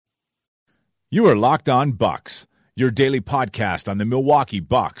You are Locked On Bucks, your daily podcast on the Milwaukee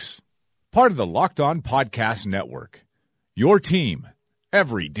Bucks. Part of the Locked On Podcast Network. Your team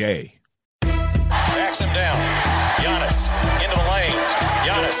every day. Backs him down. Giannis into the lane.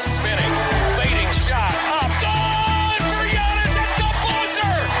 Giannis spinning. Fading shot. Up. Good for Giannis at the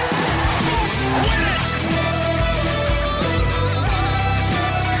buzzer. Win it.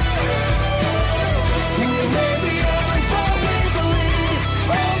 We may be young, but we believe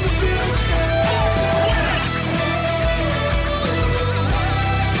on the future. Win it.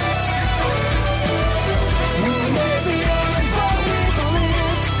 We may be young, but we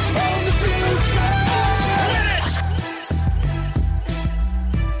believe on the future. Win it.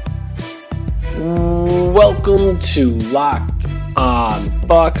 Welcome to Locked On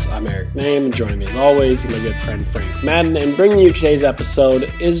Bucks. I'm Eric Name, and joining me as always is my good friend Frank Madden. And bringing you today's episode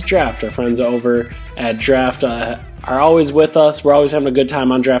is Draft. Our friends over at Draft are always with us. We're always having a good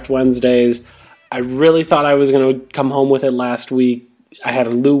time on Draft Wednesdays. I really thought I was going to come home with it last week. I had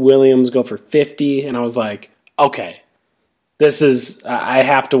a Lou Williams go for 50, and I was like, okay, I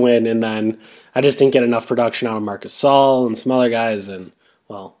have to win. And then I just didn't get enough production out of Marcus Saul and some other guys, and,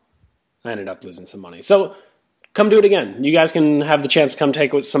 well, I ended up losing some money. So come do it again. You guys can have the chance to come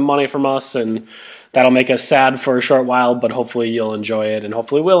take some money from us, and that'll make us sad for a short while, but hopefully you'll enjoy it, and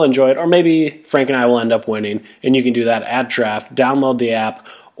hopefully we'll enjoy it. Or maybe Frank and I will end up winning, and you can do that at Draft. Download the app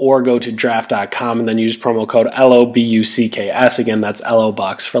or go to draft.com and then use promo code LOBUCKS. Again, that's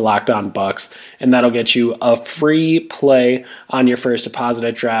LOBUCKS for Locked On Bucks, and that'll get you a free play on your first deposit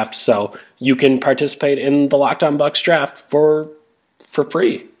at Draft, so you can participate in the Locked On Bucks draft for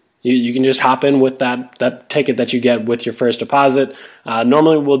free. You can just hop in with that ticket that you get with your first deposit.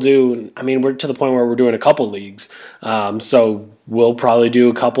 Normally we're to the point where we're doing a couple leagues. So we'll probably do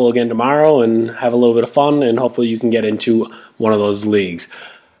a couple again tomorrow and have a little bit of fun, and hopefully you can get into one of those leagues.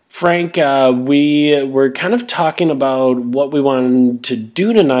 Frank, we were kind of talking about what we wanted to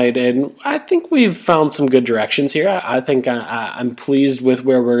do tonight, and I think we've found some good directions here. I think I'm pleased with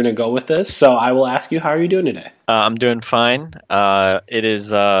where we're going to go with this, so I will ask you, how are you doing today? I'm doing fine. It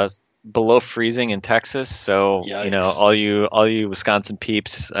is below freezing in Texas, so Yikes. all you Wisconsin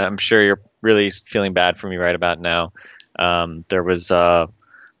peeps, I'm sure you're really feeling bad for me right about now. There was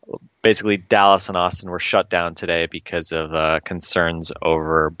basically Dallas and Austin were shut down today because of concerns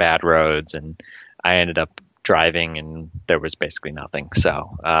over bad roads, and I ended up driving, and there was basically nothing.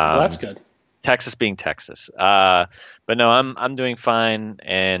 So Well, that's good. Texas being Texas, but no, I'm doing fine,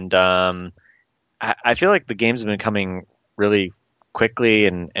 and I feel like the games have been coming really quickly,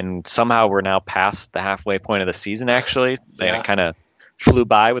 and somehow we're now past the halfway point of the season. Actually, Yeah. They kind of flew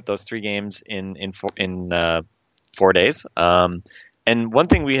by with those 3 games in 4 days. And one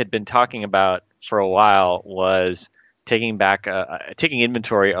thing we had been talking about for a while was taking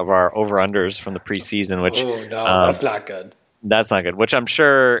inventory of our over-unders from the preseason, which that's not good. That's not good, which I'm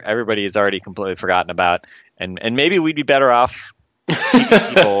sure everybody has already completely forgotten about. And maybe we'd be better off keeping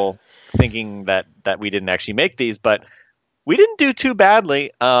people thinking that we didn't actually make these, but we didn't do too badly.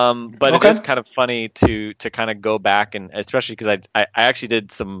 But Okay. It is kind of funny to kind of go back, and especially because I actually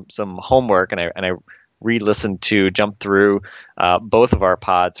did some homework, and I jumped through both of our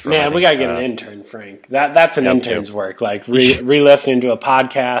pods. Man, we gotta get an intern, Frank. That's an intern's work. Like re-listening to a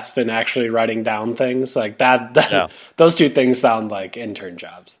podcast and actually writing down things like that. Yeah. Those two things sound like intern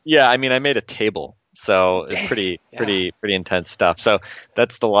jobs. Yeah, I mean, I made a table, so it's pretty intense stuff. So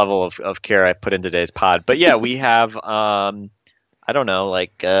that's the level of care I put in today's pod. But yeah, we have I don't know,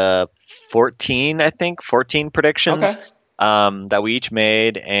 like 14 predictions. Okay. That we each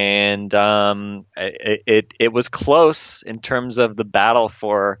made, and it was close in terms of the battle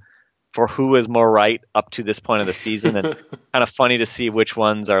for who was more right up to this point of the season, and kind of funny to see which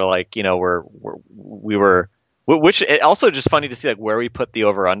ones are like, which it also just funny to see like where we put the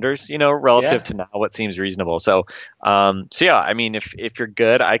over unders, relative to now what seems reasonable. So yeah, I mean, if you're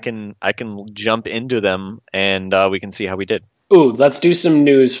good, I can jump into them, and we can see how we did. Ooh, let's do some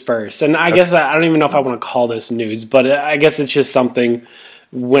news first. And I guess I don't even know if I want to call this news, but I guess it's just something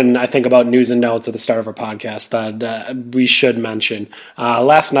when I think about news and notes at the start of our podcast that we should mention.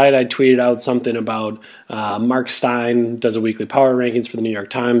 Last night I tweeted out something about Mark Stein does a weekly power rankings for the New York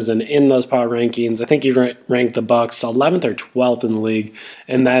Times, and in those power rankings, I think he ranked the Bucks 11th or 12th in the league,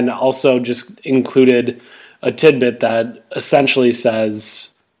 and then also just included a tidbit that essentially says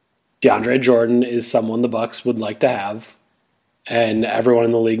DeAndre Jordan is someone the Bucks would like to have, and everyone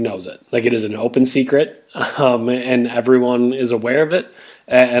in the league knows it. Like, it is an open secret, and everyone is aware of it.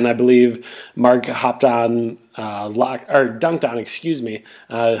 And I believe Mark hopped on Dunked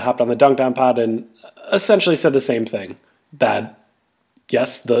On, hopped on the Dunked On pod and essentially said the same thing, that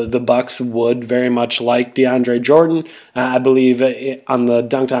yes, the Bucks would very much like DeAndre Jordan. I believe on the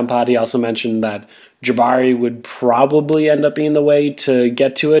Dunktown pod, he also mentioned that Jabari would probably end up being the way to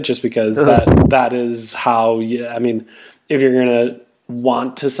get to it, just because that is how. I mean, if you're gonna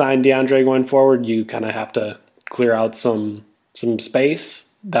want to sign DeAndre going forward, you kind of have to clear out some space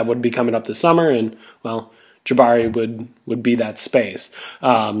that would be coming up this summer, and well, Jabari would be that space.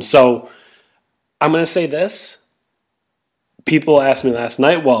 So I'm gonna say this. People asked me last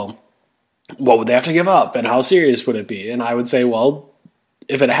night, well, what would they have to give up and how serious would it be? And I would say, well,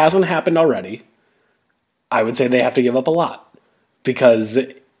 if it hasn't happened already, I would say they have to give up a lot. Because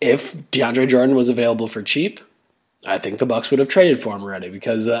if DeAndre Jordan was available for cheap, I think the Bucks would have traded for him already,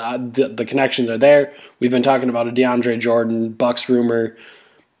 because the connections are there. We've been talking about a DeAndre Jordan Bucks rumor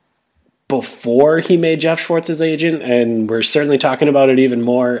before he made Jeff Schwartz his agent, and we're certainly talking about it even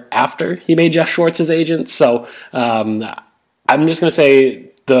more after he made Jeff Schwartz his agent. So I'm just going to say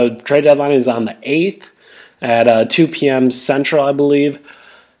the trade deadline is on the 8th at 2 p.m. Central, I believe.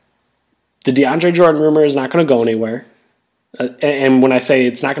 The DeAndre Jordan rumor is not going to go anywhere. And when I say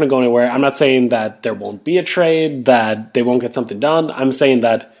it's not going to go anywhere, I'm not saying that there won't be a trade, that they won't get something done. I'm saying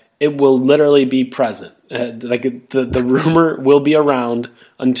that it will literally be present. The rumor will be around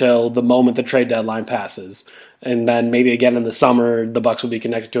until the moment the trade deadline passes. And then maybe again in the summer, the Bucks will be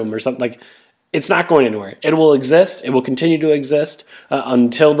connected to him or something. It's not going anywhere. It will exist. It will continue to exist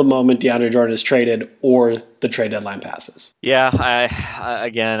until the moment DeAndre Jordan is traded or the trade deadline passes. Yeah,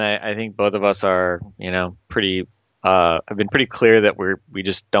 I think both of us are, pretty. I've been pretty clear that we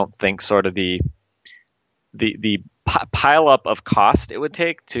just don't think sort of the pile up of cost it would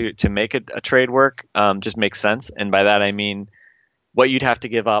take to make a trade work just makes sense. And by that I mean what you'd have to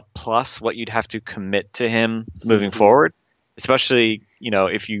give up plus what you'd have to commit to him moving forward, especially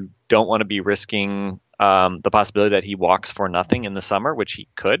if you don't want to be risking the possibility that he walks for nothing in the summer, which he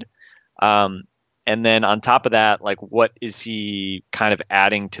could. And then on top of that, what is he kind of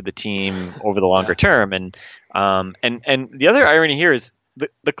adding to the team over the longer term? And the other irony here is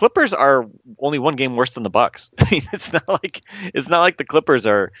the Clippers are only one game worse than the Bucks. I mean, it's not like the Clippers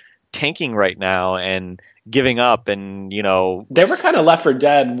are tanking right now and giving up, and they were kind of left for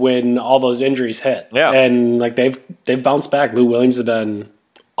dead when all those injuries hit. Yeah, and they've bounced back. Lou Williams has been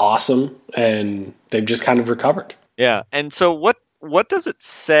awesome, and they've just kind of recovered. Yeah, and so what does it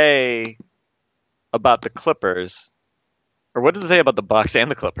say about the Clippers, or what does it say about the Bucks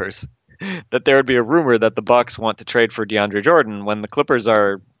and the Clippers, that there would be a rumor that the Bucks want to trade for DeAndre Jordan when the Clippers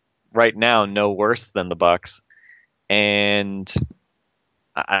are right now no worse than the Bucks? And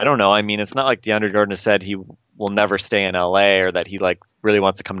I don't know. I mean, it's not like DeAndre Jordan has said he will never stay in LA or that he really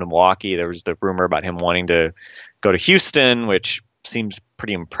wants to come to Milwaukee. There was the rumor about him wanting to go to Houston, which seems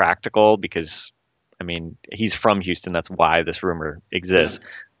pretty impractical because, I mean, he's from Houston. That's why this rumor exists.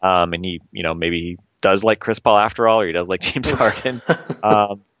 Yeah. And he, maybe he does like Chris Paul after all, or he does like James Harden.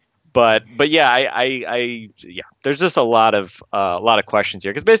 But yeah, there's just a lot of questions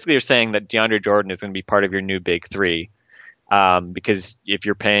here, because basically you're saying that DeAndre Jordan is going to be part of your new big three. Because if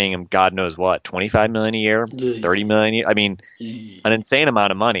you're paying him, God knows what, $25 million a year, $30 million a year, I mean, an insane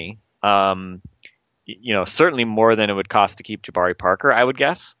amount of money. Certainly more than it would cost to keep Jabari Parker, I would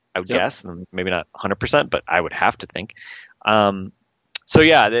guess. Guess, maybe not 100%, but I would have to think. So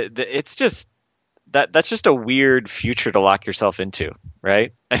yeah, it's just that's just a weird future to lock yourself into,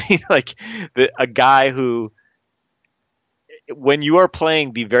 right? I mean, a guy who, when you are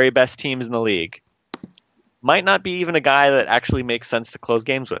playing the very best teams in the league, might not be even a guy that actually makes sense to close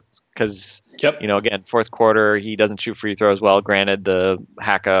games with, because again, fourth quarter he doesn't shoot free throws well. Granted, the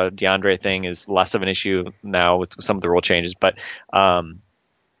Haka DeAndre thing is less of an issue now with some of the rule changes, but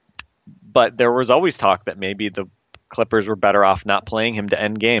there was always talk that maybe the Clippers were better off not playing him to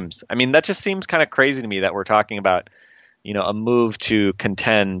end games. I mean, that just seems kind of crazy to me that we're talking about, a move to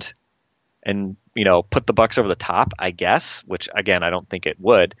contend and, put the Bucks over the top, I guess, which again, I don't think it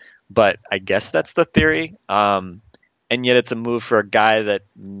would, but I guess that's the theory. And yet it's a move for a guy that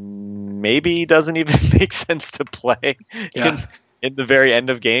maybe doesn't even make sense to play in the very end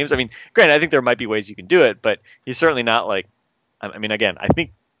of games. I mean, granted, I think there might be ways you can do it, but he's certainly not again, I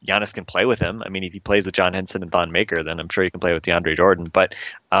think Giannis can play with him. I mean, if he plays with John Henson and Thon Maker, then I'm sure you can play with DeAndre Jordan. But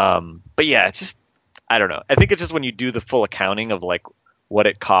yeah, it's just, I don't know. I think it's just when you do the full accounting of what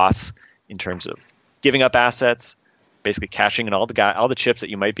it costs in terms of giving up assets, basically cashing in all the chips that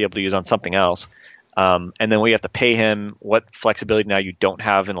you might be able to use on something else, and then we have to pay him what flexibility now you don't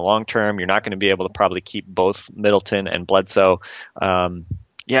have in the long term. You're not going to be able to probably keep both Middleton and Bledsoe.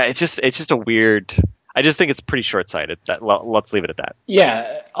 Yeah, it's just a weird. I just think it's pretty short-sighted. Let's leave it at that.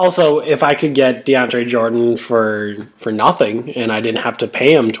 Yeah. Also, if I could get DeAndre Jordan for nothing and I didn't have to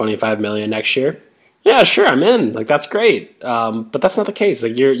pay him $25 million next year, yeah, sure, I'm in. Like, that's great. But that's not the case.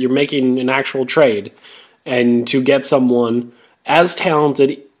 Like, you're making an actual trade, and to get someone as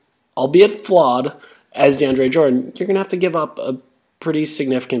talented, albeit flawed, as DeAndre Jordan, you're gonna have to give up a pretty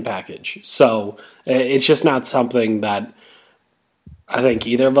significant package. So it's just not something that I think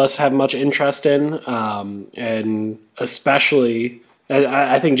either of us have much interest in, and especially,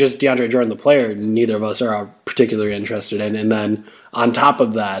 I think just DeAndre Jordan, the player, neither of us are particularly interested in. And then on top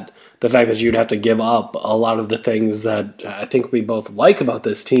of that, the fact that you'd have to give up a lot of the things that I think we both like about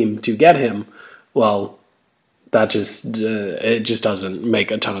this team to get him, well, that just it just doesn't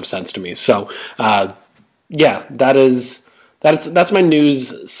make a ton of sense to me. So, yeah, that's my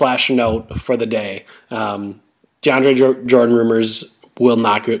news/note for the day. DeAndre Jordan rumors will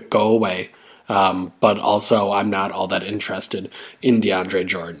not go away. But also, I'm not all that interested in DeAndre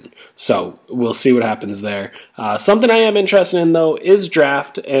Jordan. So we'll see what happens there. Something I am interested in, though, is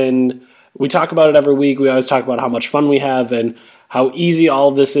draft. And we talk about it every week. We always talk about how much fun we have and how easy all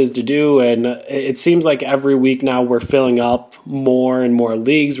of this is to do. And it seems like every week now we're filling up more and more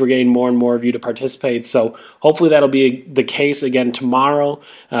leagues. We're getting more and more of you to participate. So hopefully that'll be the case again tomorrow.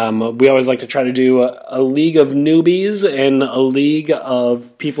 We always like to try to do a league of newbies and a league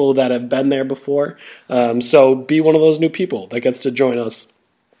of people that have been there before. So be one of those new people that gets to join us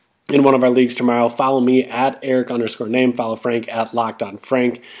in one of our leagues tomorrow. Follow me at Eric_name. Follow Frank at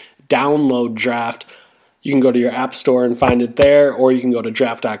LockedOnFrank. Download Draft. You can go to your app store and find it there, or you can go to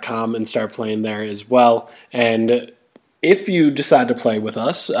draft.com and start playing there as well. And if you decide to play with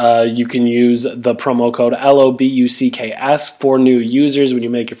us, you can use the promo code LOBUCKS for new users when you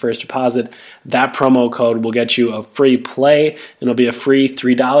make your first deposit. That promo code will get you a free play, and it'll be a free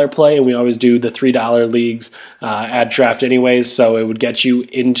 $3 play, and we always do the $3 leagues at draft anyways, so it would get you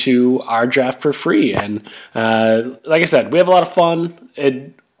into our draft for free. And like I said, we have a lot of fun.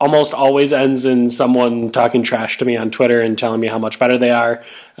 It almost always ends in someone talking trash to me on Twitter and telling me how much better they are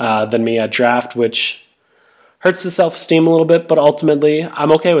than me at draft, which hurts the self-esteem a little bit, but ultimately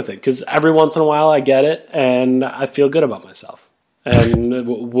I'm okay with it because every once in a while I get it and I feel good about myself. And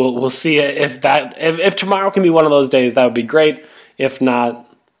we'll see if tomorrow can be one of those days. That would be great. If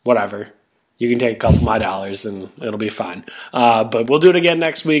not, whatever. You can take a couple of my dollars and it'll be fine. But we'll do it again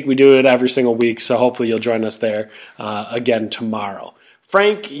next week. We do it every single week, so hopefully you'll join us there again tomorrow.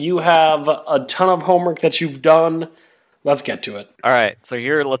 Frank, you have a ton of homework that you've done. Let's get to it. All right. So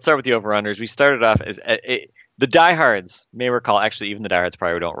here, let's start with the over-unders. We started off as the diehards may recall. Actually, even the diehards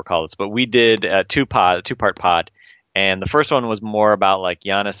probably don't recall this, but we did a two-part pod, and the first one was more about like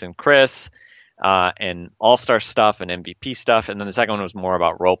Giannis and Chris and All-Star stuff and MVP stuff, and then the second one was more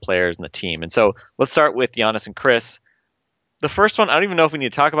about role players and the team. And so let's start with Giannis and Chris. The first one, I don't even know if we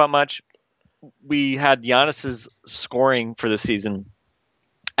need to talk about much. We had Giannis's scoring for the season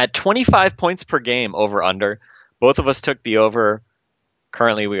at 25 points per game over under. Both of us took the over.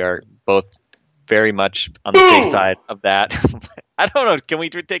 Currently, we are both very much on the safe side of that. I don't know. Can we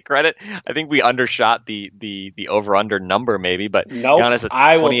take credit? I think we undershot the over under number maybe, but nope.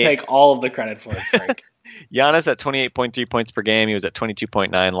 I will take all of the credit for it, Frank. Giannis at 28.3 points per game. He was at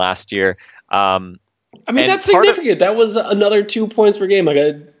 22.9 last year. I mean, that's significant. That was another 2 points per game.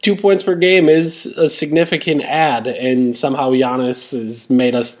 Like 2 points per game is a significant add, and somehow Giannis has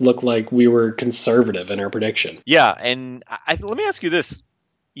made us look like we were conservative in our prediction. Yeah, and let me ask you this.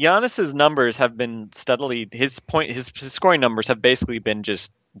 Giannis's numbers have been steadily, his scoring numbers have basically been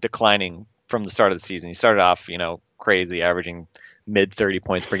just declining from the start of the season. He started off, crazy, averaging mid 30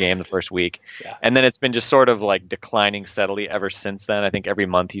 points per game the first week. Yeah. And then it's been just sort of like declining steadily ever since then. I think every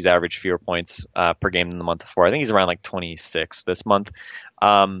month he's averaged fewer points per game than the month before. I think he's around like 26 this month.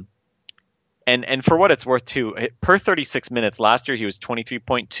 And for what it's worth too, per 36 minutes, last year he was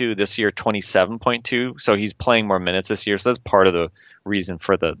 23.2, this year 27.2. So he's playing more minutes this year. So that's part of the reason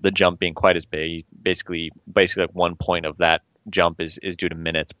for the jump being quite as big. Basically like 1 point of that jump is due to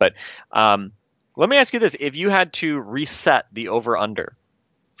minutes. But let me ask you this: if you had to reset the over/under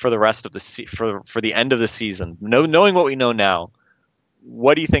for the rest of the for the end of the season, knowing what we know now,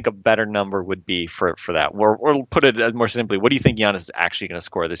 what do you think a better number would be for that? Or put it more simply, what do you think Giannis is actually going to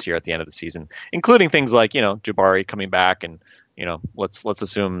score this year at the end of the season, including things like Jabari coming back and let's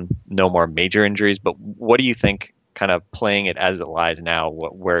assume no more major injuries. But what do you think, kind of playing it as it lies now,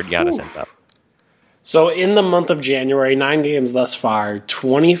 where Giannis ends up? So in the month of January, 9 games thus far,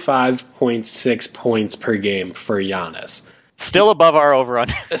 25.6 points per game for Giannis. Still above our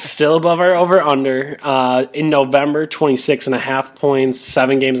over-under. Still above our over-under. In November, 26.5 points.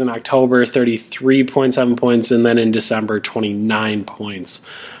 7 games in October, 33.7 points. And then in December, 29 points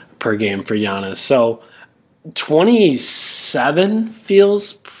per game for Giannis. So 27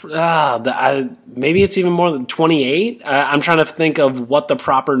 feels... maybe it's even more than 28. I'm trying to think of what the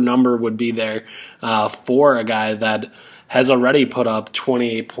proper number would be there for a guy that has already put up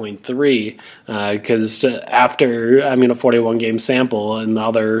 28.3 because after, a 41-game sample and the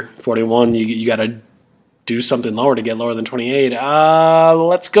other 41, you got to do something lower to get lower than 28.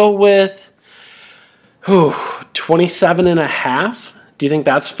 Let's go with 27.5. Do you think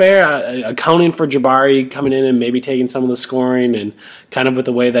that's fair? Accounting for Jabari coming in and maybe taking some of the scoring and kind of with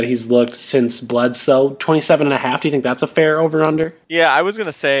the way that he's looked since Bledsoe, 27.5, do you think that's a fair over-under? Yeah, I was going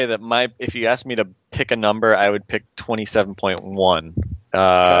to say that if you asked me to pick a number, I would pick 27.1.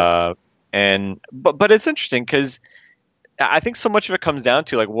 Okay. But it's interesting because I think so much of it comes down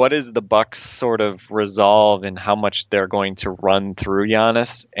to like what is the Bucks sort of resolve in how much they're going to run through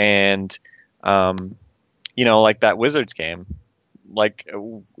Giannis and like that Wizards game.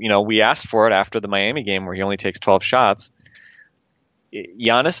 We asked for it after the Miami game where he only takes 12 shots.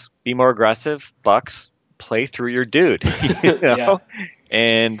 Giannis, be more aggressive. Bucks, play through your dude. Yeah.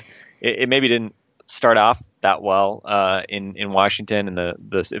 And it maybe didn't start off that well in Washington, and the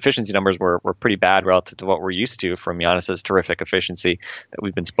efficiency numbers were pretty bad relative to what we're used to from Giannis's terrific efficiency that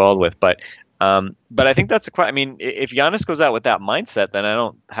we've been spoiled with. But I think that's if Giannis goes out with that mindset, then I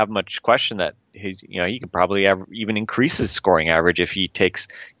don't have much question that he can probably even increase his scoring average if he takes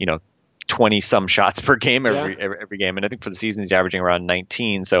 20 some shots per game every game. And I think for the season he's averaging around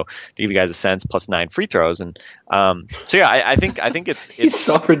 19. So to give you guys a sense, plus 9 free throws. And I think it's he's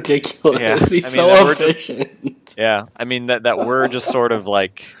so ridiculous. Yeah, he's so efficient. That we're just sort of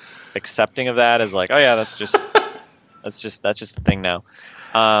like accepting of that as like, oh yeah, that's just the thing now.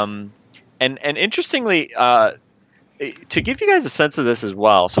 And interestingly, to give you guys a sense of this as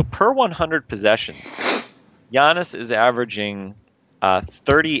well, so per 100 possessions, Giannis is averaging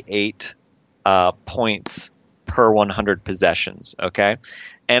 38 points per 100 possessions. Okay,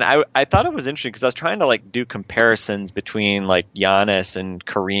 and I thought it was interesting because I was trying to like do comparisons between like Giannis and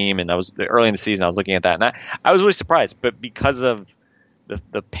Kareem, and I was early in the season I was looking at that, and I was really surprised, but because of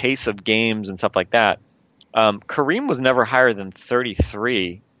the pace of games and stuff like that, Kareem was never higher than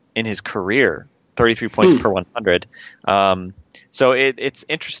 33 in his career, 33 points per 100. So it's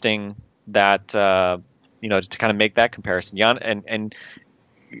interesting that to kind of make that comparison. And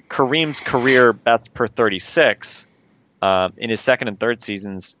Kareem's career best per 36 in his second and third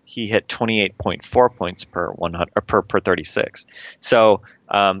seasons, he hit 28.4 points per 100 or per 36. So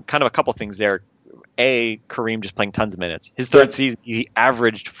kind of a couple things there. Kareem just playing tons of minutes. His third season, he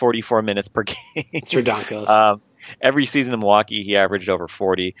averaged 44 minutes per game. It's ridiculous. Every season in Milwaukee, he averaged over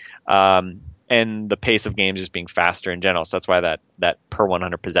 40. And the pace of games just being faster in general. So that's why that per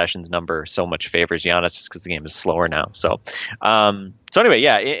 100 possessions number so much favors Giannis, just because the game is slower now. So anyway,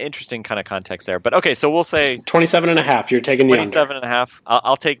 yeah, interesting kind of context there. But okay, so we'll say 27.5. You're taking the 27.5.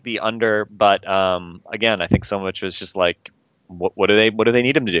 I'll take the under. But again, I think so much was just like, what do they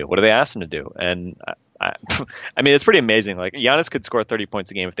need him to do? What do they ask him to do? And it's pretty amazing. Like Giannis could score 30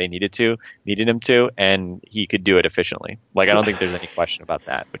 points a game if they needed him to, and he could do it efficiently. Like I don't think there's any question about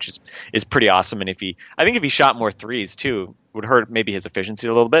that, which is pretty awesome. And if he shot more threes too, it would hurt maybe his efficiency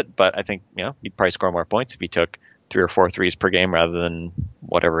a little bit, but I think he'd probably score more points if he took 3 or 4 threes per game rather than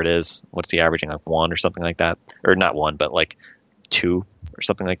whatever it is. What's he averaging, like 1 or something like that, or not 1, but like 2 or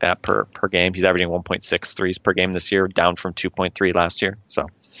something like that per game. He's averaging 1.6 threes per game this year, down from 2.3 last year. So.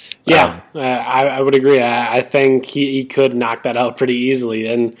 Yeah, I would agree. I think he could knock that out pretty easily.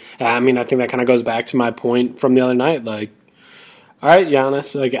 And, I think that kind of goes back to my point from the other night. Like, all right,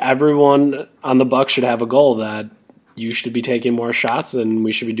 Giannis, like everyone on the Bucks should have a goal that you should be taking more shots and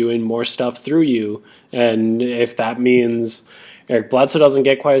we should be doing more stuff through you. And if that means Eric Bledsoe doesn't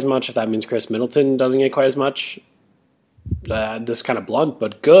get quite as much, if that means Chris Middleton doesn't get quite as much, this kind of blunt,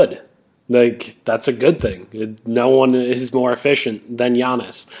 but good. Like, that's a good thing. No one is more efficient than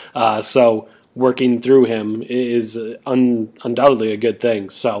Giannis. So working through him is undoubtedly a good thing.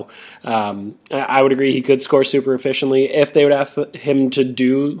 So I would agree he could score super efficiently. If they would ask him to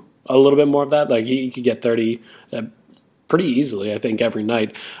do a little bit more of that, like he could get 30 pretty easily, I think, every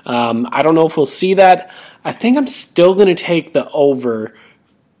night. I don't know if we'll see that. I think I'm still going to take the over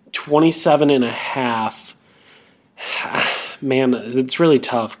 27.5. Man, it's really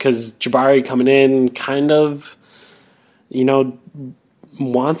tough because Jabari coming in kind of,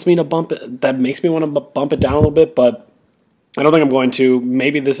 wants me to bump it. That makes me want to bump it down a little bit, but I don't think I'm going to.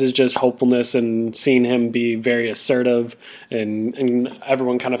 Maybe this is just hopefulness and seeing him be very assertive and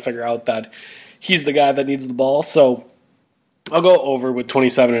everyone kind of figure out that he's the guy that needs the ball. So I'll go over with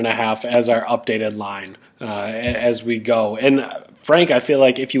 27.5 as our updated line as we go. And Frank, I feel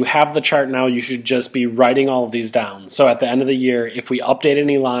like if you have the chart now, you should just be writing all of these down. So at the end of the year, if we update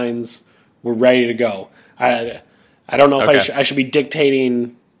any lines, we're ready to go. I don't know if I should be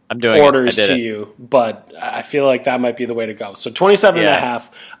dictating orders to you, but I feel like that might be the way to go. So 27.5,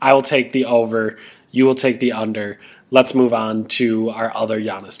 I will take the over. You will take the under. Let's move on to our other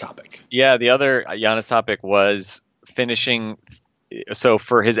Giannis topic. Yeah, the other Giannis topic was finishing. So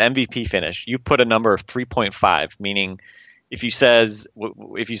for his MVP finish, you put a number of 3.5, meaning if you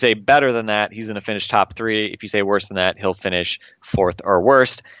say better than that, he's going to finish top 3. If you say worse than that, he'll finish 4th or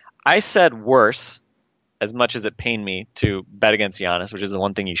worst. I said worse, as much as it pained me to bet against Giannis, which is the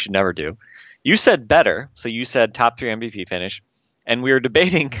one thing you should never do. You said better, so you said top 3 MVP finish, and we were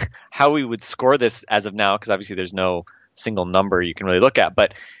debating how we would score this as of now, because obviously there's no single number you can really look at.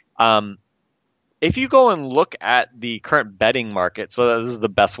 But if you go and look at the current betting market, so this is the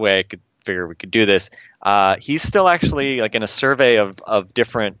best way I could figure we could do this. He's still actually, like, in a survey of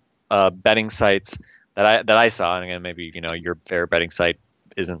different betting sites that I saw, and again, maybe your favorite betting site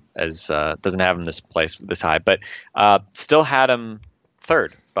isn't as doesn't have him this high, but still had him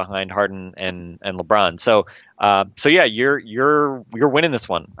 3rd behind Harden and LeBron. So yeah, you're winning this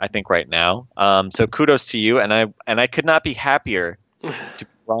one, I think, right now. So kudos to you, and I could not be happier to be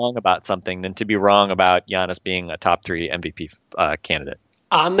wrong about something than to be wrong about Giannis being a top 3 MVP candidate.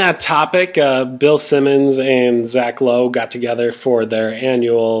 On that topic, Bill Simmons and Zach Lowe got together for their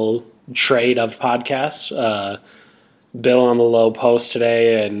annual trade of podcasts. Bill on the Lowe post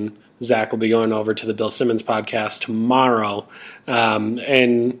today, and Zach will be going over to the Bill Simmons podcast tomorrow.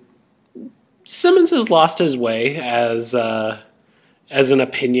 And Simmons has lost his way as an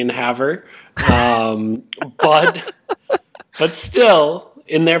opinion haver, but still.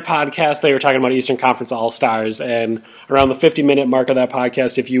 In their podcast, they were talking about Eastern Conference All-Stars, and around the 50-minute mark of that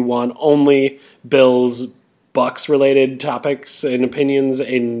podcast, if you want only Bill's Bucks-related topics and opinions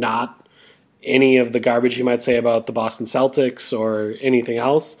and not any of the garbage he might say about the Boston Celtics or anything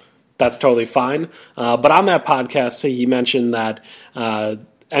else, that's totally fine. But on that podcast, he mentioned that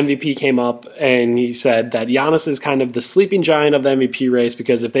MVP came up, and he said that Giannis is kind of the sleeping giant of the MVP race,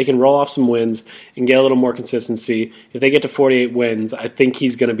 because if they can roll off some wins and get a little more consistency, if they get to 48 wins, I think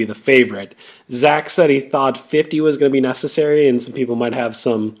he's going to be the favorite. Zach said he thought 50 was going to be necessary, and some people might have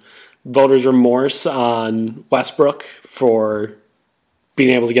some voters' remorse on Westbrook for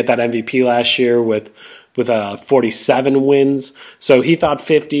being able to get that MVP last year with 47 wins. So he thought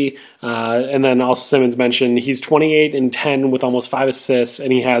 50. And then also Simmons mentioned he's 28-10 with almost 5 assists,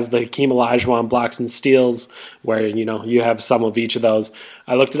 and he has the Hakeem Olajuwon blocks and steals, where you have some of each of those.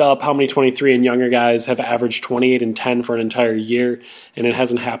 I looked it up how many 23 and younger guys have averaged 28-10 for an entire year, and it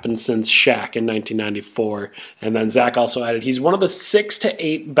hasn't happened since Shaq in 1994. And then Zach also added he's one of the 6 to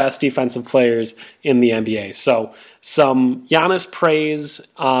 8 best defensive players in the NBA. So some Giannis praise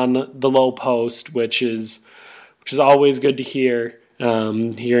on the Low post, which is always good to hear.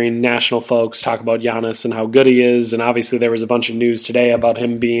 Hearing national folks talk about Giannis and how good he is, and obviously there was a bunch of news today about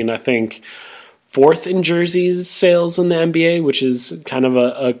him being, I think, 4th in jerseys sales in the NBA, which is kind of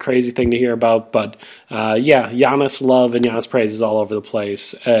a crazy thing to hear about. But Giannis love and Giannis praise is all over the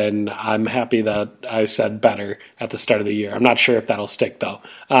place, and I'm happy that I said better at the start of the year. I'm not sure if that'll stick, though.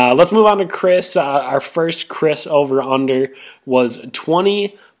 Let's move on to Chris. Our first Chris over-under was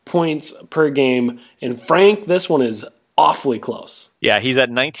 20 points per game, and Frank, this one is awfully close. Yeah, he's at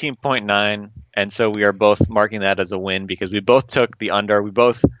 19.9, and so we are both marking that as a win because we both took the under. We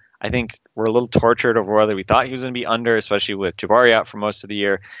both, I think, were a little tortured over whether we thought he was going to be under, especially with Jabari out for most of the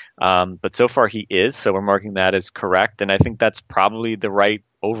year. But so far he is, so we're marking that as correct, and I think that's probably the right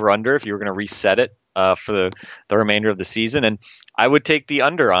over-under if you were going to reset it for the remainder of the season. And I would take the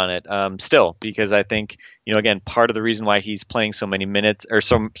under on it still, because I think, again, part of the reason why he's playing so many minutes or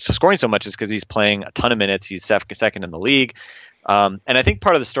scoring so much is because he's playing a ton of minutes. He's second in the league. And I think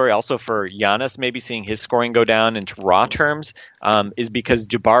part of the story also for Giannis maybe seeing his scoring go down into raw terms is because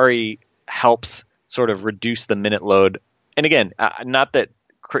Jabari helps sort of reduce the minute load. And again, not that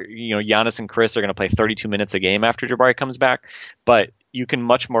Giannis and Chris are going to play 32 minutes a game after Jabari comes back, but you can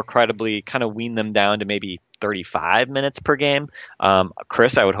much more credibly kind of wean them down to maybe 35 minutes per game.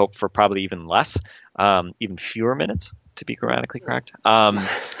 Chris, I would hope for probably even less, even fewer minutes, to be grammatically correct. But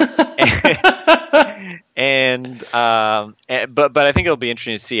I think it'll be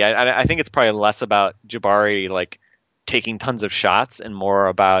interesting to see. I think it's probably less about Jabari like taking tons of shots and more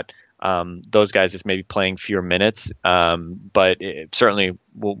about those guys just maybe playing fewer minutes. But certainly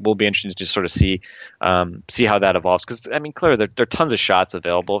we'll be interested to just sort of see how that evolves. Because I mean, clearly there are tons of shots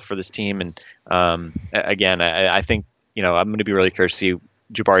available for this team, and again, I think I'm going to be really curious to see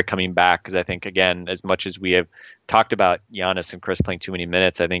Jabari coming back, because I think, again, as much as we have talked about Giannis and Chris playing too many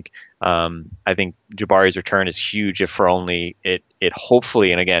minutes, I think Jabari's return is huge, if for only it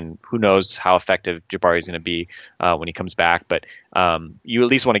hopefully, and again, who knows how effective Jabari is going to be when he comes back, but you at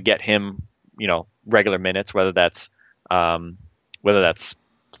least want to get him regular minutes, whether that's 30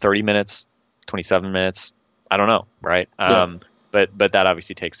 minutes, 27 minutes, I don't know, right? Yeah. But that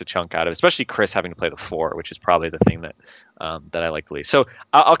obviously takes a chunk out of it, especially Chris having to play the 4, which is probably the thing that I like the least. So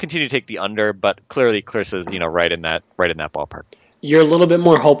I'll continue to take the under, but clearly Chris is right in that ballpark. You're a little bit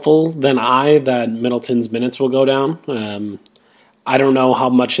more hopeful than I that Middleton's minutes will go down. I don't know how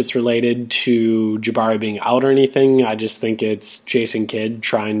much it's related to Jabari being out or anything. I just think it's Jason Kidd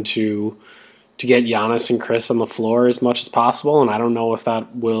trying to get Giannis and Chris on the floor as much as possible, and I don't know if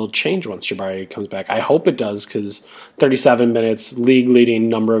that will change once Jabari comes back. I hope it does, because 37 minutes, league-leading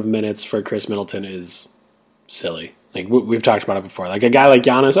number of minutes for Chris Middleton is silly. Like, we've talked about it before. Like, a guy like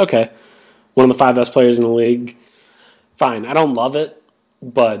Giannis, okay, one of the 5 best players in the league, fine. I don't love it,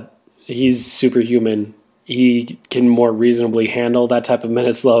 but he's superhuman. He can more reasonably handle that type of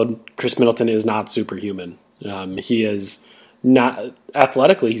minutes load. Chris Middleton is not superhuman. He is not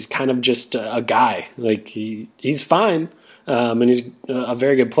athletically, he's kind of just a guy. Like, he's fine, and he's a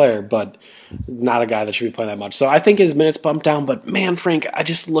very good player, but not a guy that should be playing that much. So I think his minutes bumped down, but man, Frank, I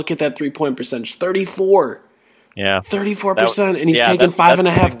just look at that 3-point percentage, 34. Yeah. 34%, and he's taking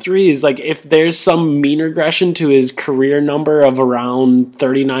 5.5 threes. Like, if there's some mean regression to his career number of around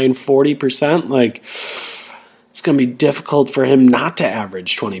 39-40%, like, it's going to be difficult for him not to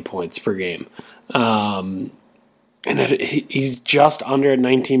average 20 points per game. And he's just under at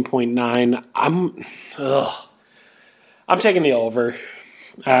 19.9. I'm taking the over.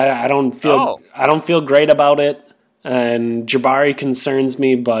 I don't feel great about it, and Jabari concerns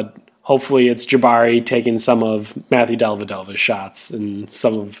me, but hopefully it's Jabari taking some of Matthew Dellavedova's shots and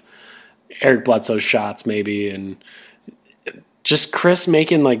some of Eric Bledsoe's shots maybe, and just Chris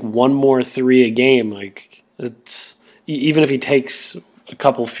making like one more 3 a game. Like, it's, even if he takes a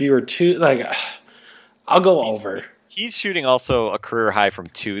couple fewer 2, like, I'll go over. He's shooting also a career high from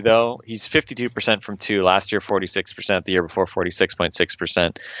 2, though. He's 52% from 2. Last year, 46%. The year before,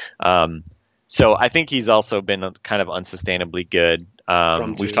 46.6%. So I think he's also been kind of unsustainably good.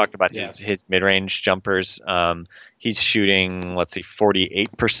 We've talked about his mid-range jumpers. He's shooting,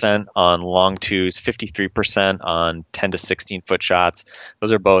 48% on long 2s, 53% on 10 to 16-foot shots.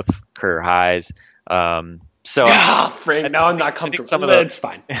 Those are both career highs. Frank, now I'm not comfortable. It's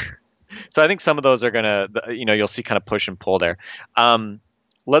fine. So I think some of those are gonna, you'll see kind of push and pull there.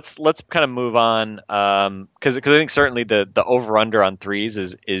 Let's kind of move on, because I think certainly the over under on threes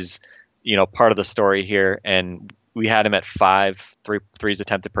is part of the story here, and we had him at 5 threes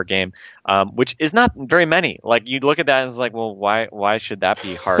attempted per game, which is not very many. Like, you look at that and it's like, well, why should that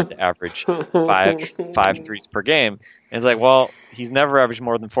be hard to average 5 threes per game? And it's like, well, he's never averaged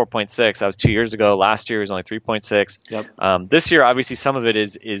more than 4.6. That was 2 years ago. Last year he was only 3.6. Yep. This year, obviously, some of it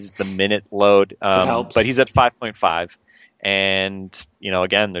is the minute load, but he's at 5.5. And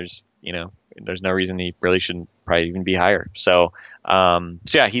again, there's no reason he really shouldn't probably even be higher. So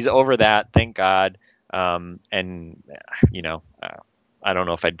yeah, he's over that. Thank God. I don't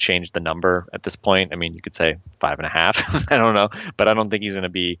know if I'd change the number at this point. I mean, you could say 5.5. I don't know, but I don't think he's going to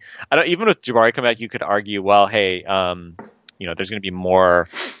be. Even with Jabari coming back, you could argue, well, hey, there's going to be more.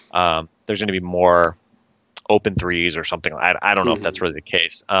 There's going to be more open threes or something. I don't know if that's really the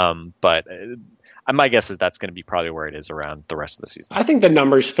case. But my guess is that's going to be probably where it is around the rest of the season. I think the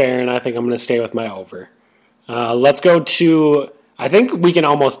number's fair, and I think I'm going to stay with my over. Let's go to. I think we can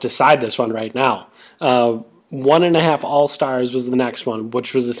almost decide this one right now. 1.5 All-Stars was the next one,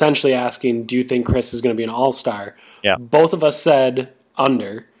 which was essentially asking, do you think Chris is going to be an All-Star? Yeah. Both of us said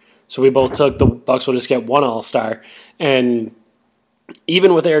under, so we both took the Bucks will just get 1 All-Star. And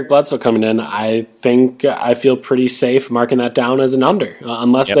even with Eric Bledsoe coming in, I think I feel pretty safe marking that down as an under,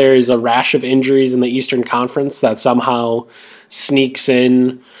 unless there is a rash of injuries in the Eastern Conference that somehow sneaks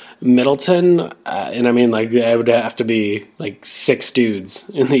in Middleton, and I mean, like, it would have to be like 6 dudes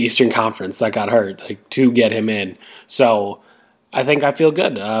in the Eastern Conference that got hurt, like, to get him in. So I think I feel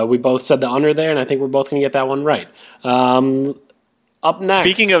good. We both said the under there, and I think we're both going to get that one right. Up next,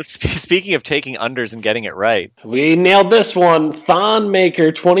 speaking of taking unders and getting it right, we nailed this one. Thon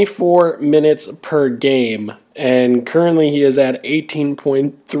Maker, 24 minutes per game, and currently he is at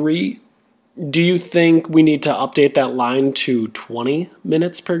 18.3 Do you think we need to update that line to 20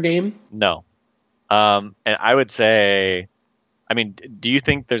 minutes per game? No. And I would say, I mean, do you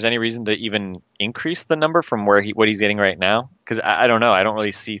think there's any reason to even increase the number from what he's getting right now? Because I don't know. I don't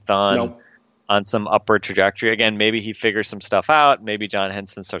really see Thon on some upward trajectory. Again, maybe he figures some stuff out. Maybe John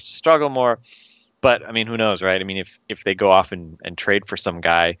Henson starts to struggle more. But, I mean, who knows, right? I mean, if they go off and trade for some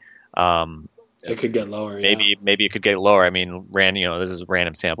guy, it could get lower. Maybe it could get lower. I mean, this is a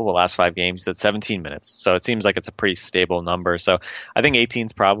random sample. The last 5 games, that's 17 minutes. So it seems like it's a pretty stable number. So I think 18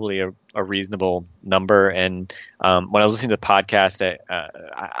 is probably a reasonable number. And when I was listening to the podcast,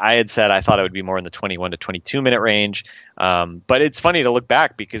 I had said I thought it would be more in the 21 to 22 minute range. But it's funny to look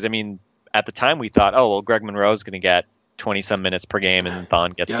back because, I mean, at the time we thought, oh, well, Greg Monroe is going to get 20-some minutes per game, and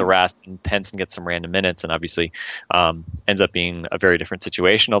Thon gets the rest, and Henson gets some random minutes, and obviously ends up being a very different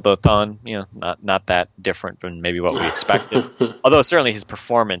situation. Although Thon, not that different than maybe what we expected. Although certainly his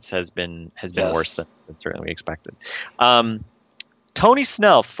performance has been worse than certainly we expected. Tony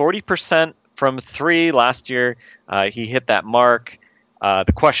Snell, 40% from 3 last year. He hit that mark.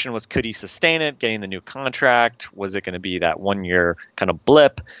 The question was, could he sustain it? Getting the new contract, was it going to be that 1-year kind of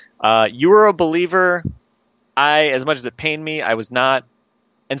blip? You were a believer. As much as it pained me, I was not.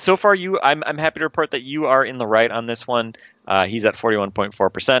 And so far, I'm happy to report that you are in the right on this one. He's at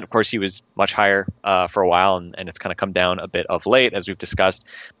 41.4%. Of course, he was much higher for a while, and it's kind of come down a bit of late, as we've discussed,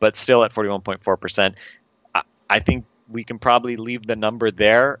 but still at 41.4%. I think we can probably leave the number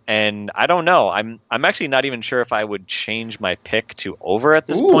there, and I don't know. I'm actually not even sure if I would change my pick to over at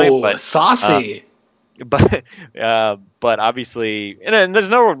this point. But saucy. But obviously, and there's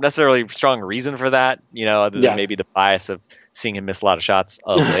no necessarily strong reason for that, other than maybe the bias of seeing him miss a lot of shots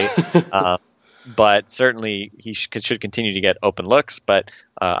of late. But certainly he should continue to get open looks. But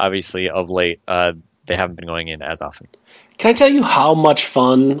obviously, of late, they haven't been going in as often. Can I tell you how much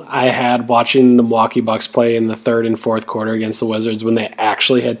fun I had watching the Milwaukee Bucks play in the third and fourth quarter against the Wizards when they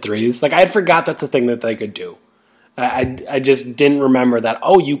actually had threes? Like, I had forgot that's a thing that they could do. I just didn't remember that.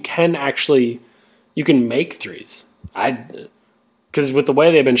 Oh, you can make threes. Because with the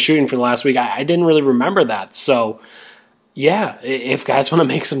way they've been shooting for the last week, I didn't really remember that. So, yeah, if guys want to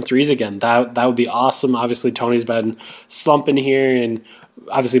make some threes again, that would be awesome. Obviously, Tony's been slumping here and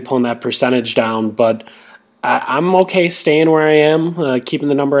obviously pulling that percentage down, but I'm okay staying where I am, keeping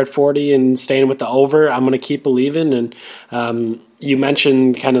the number at 40 and staying with the over. I'm going to keep believing. And you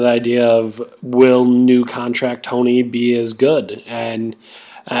mentioned kind of the idea of, will new contract Tony be as good? And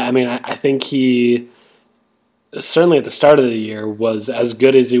I mean, I think he certainly at the start of the year was as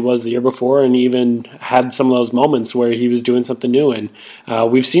good as he was the year before, and even had some of those moments where he was doing something new. And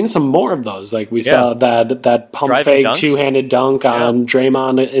we've seen some more of those. Like we saw that pump fake two-handed dunk on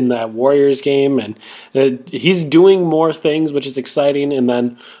Draymond in that Warriors game, and he's doing more things, which is exciting. And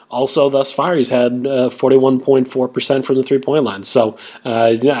then also thus far, he's had 41.4% from the three-point line. So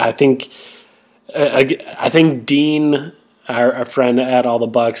I think Dean, our friend at All the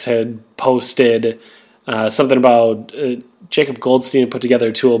Bucks, had posted something about Jacob Goldstein put together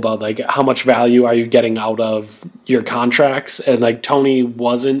a tool about like how much value are you getting out of your contracts, and like Tony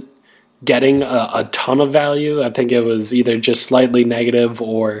wasn't getting a ton of value. I think it was either just slightly negative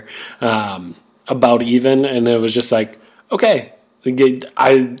or about even, and it was just like, okay,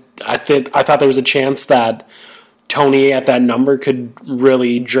 I thought there was a chance that Tony at that number could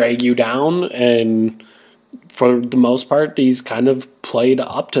really drag you down, and for the most part, he's kind of played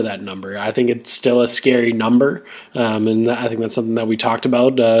up to that number. I think it's still a scary number, and I think that's something that we talked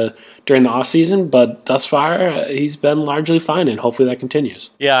about during the offseason, but thus far, he's been largely fine, and hopefully that continues.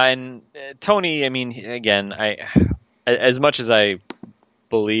 Yeah, and Tony, I mean, again, as much as I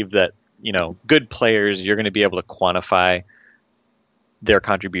believe that, good players, you're going to be able to quantify their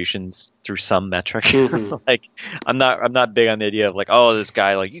contributions through some metric. Mm-hmm. Like, I'm not big on the idea of like, oh, this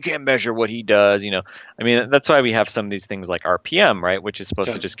guy, like, you can't measure what he does. I mean, that's why we have some of these things like RPM, right? Which is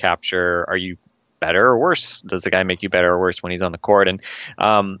supposed to just capture, are you better or worse? Does the guy make you better or worse when he's on the court? And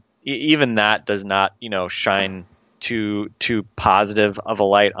even that does not, shine too positive of a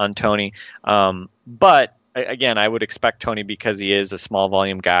light on Tony. But again, I would expect Tony, because he is a small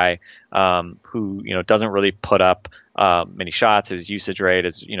volume guy who doesn't really put up many shots. His usage rate,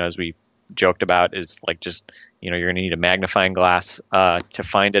 as we joked about, is like just you're going to need a magnifying glass to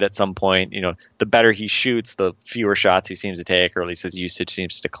find it at some point. The better he shoots, the fewer shots he seems to take, or at least his usage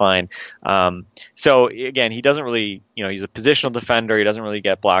seems to decline. So again, he doesn't really, he's a positional defender. He doesn't really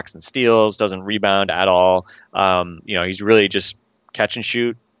get blocks and steals, doesn't rebound at all. He's really just catch and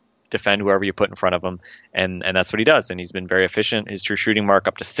shoot, defend whoever you put in front of him, and that's what he does. And he's been very efficient. His true shooting mark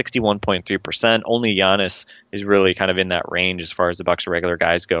up to 61.3%. Only Giannis is really kind of in that range as far as the Bucks regular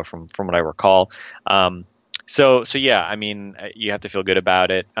guys go, from what I recall. So yeah, I mean, you have to feel good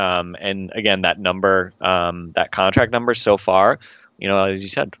about it. And again, that number, that contract number so far, as you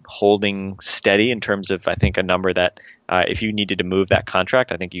said, holding steady in terms of, I think, a number that if you needed to move that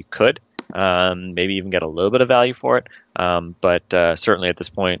contract, I think you could. Maybe even get a little bit of value for it. But certainly at this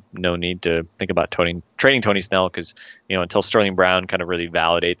point, no need to think about trading Tony Snell, because, until Sterling Brown kind of really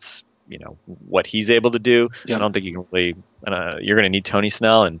validates, what he's able to do, I don't think you can really, you're going to need Tony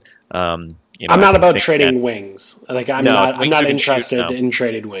Snell. And, I'm not about trading wings. Like I'm not interested in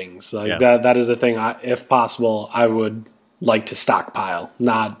traded wings. Like that is the thing. If possible, I would like to stockpile,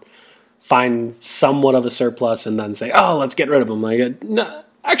 not find somewhat of a surplus and then say, oh, let's get rid of them. Like, no,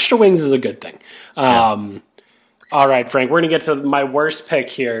 extra wings is a good thing. All right, Frank, we're going to get to my worst pick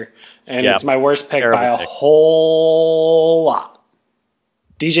here, and it's my worst pick by a whole lot.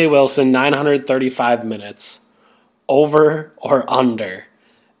 DJ Wilson, 935 minutes, over or under,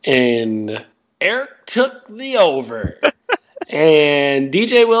 and Eric took the over. And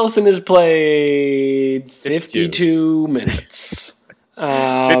DJ Wilson has played 52 minutes.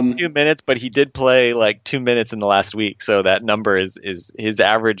 52 minutes, but he did play like 2 minutes in the last week, so that number is his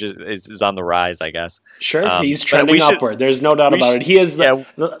average is on the rise, I guess. Sure, he's trending upward. There's no doubt about it. He is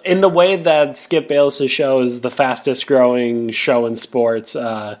in the way that Skip Bayless' show is the fastest growing show in sports.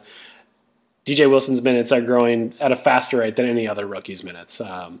 DJ Wilson's minutes are growing at a faster rate than any other rookie's minutes.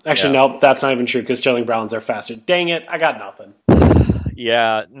 Nope, that's not even true, because Sterling Brown's are faster. Dang it, I got nothing.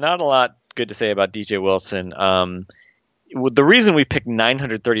 Yeah, not a lot good to say about DJ Wilson. The reason we picked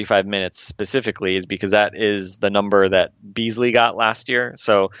 935 minutes specifically is because that is the number that Beasley got last year.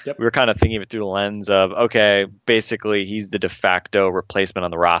 So we were kind of thinking of it through the lens of, okay, basically he's the de facto replacement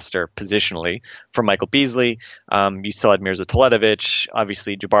on the roster positionally for Michael Beasley. You still had Mirza Teletovic.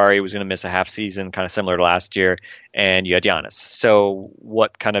 Obviously, Jabari was going to miss a half season, kind of similar to last year. And you had Giannis. So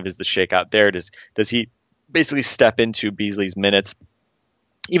what kind of is the shakeout there? Does he basically step into Beasley's minutes?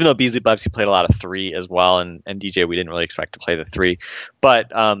 Even though Beasley obviously played a lot of 3 as well, and DJ we didn't really expect to play the 3, but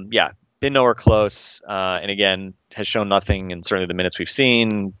been nowhere close, and again has shown nothing in certainly the minutes we've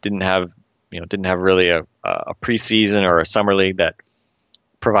seen. Didn't have really a preseason or a summer league that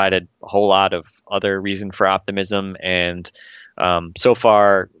provided a whole lot of other reason for optimism, and so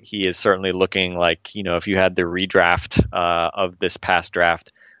far he is certainly looking like, if you had the redraft of this past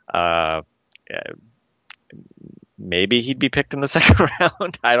draft, maybe he'd be picked in the second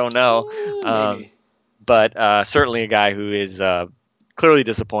round. I don't know. But certainly a guy who is clearly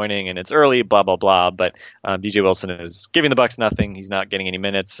disappointing, and it's early, blah, blah, blah. But DJ Wilson is giving the Bucks nothing. He's not getting any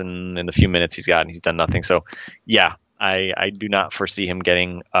minutes, and in the few minutes he's gotten, he's done nothing. So, yeah, I do not foresee him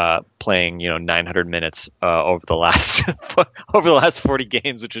playing 900 minutes over the last 40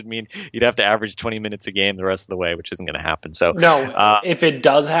 games, which would mean you'd have to average 20 minutes a game the rest of the way, which isn't going to happen. So if it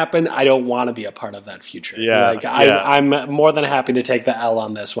does happen, I don't want to be a part of that future. I'm more than happy to take the L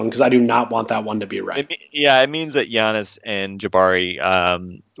on this one, because I do not want that one to be right. It means that Giannis and Jabari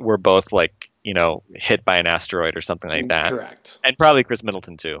were both hit by an asteroid or something like that. Correct. And probably Chris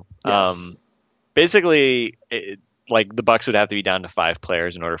Middleton too. Yes. Basically, the Bucks would have to be down to 5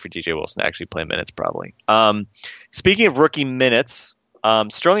 players in order for DJ Wilson to actually play minutes, probably. Speaking of rookie minutes,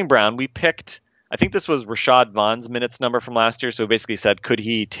 Sterling Brown, we picked, I think this was Rashad Vaughn's minutes number from last year. So basically said, could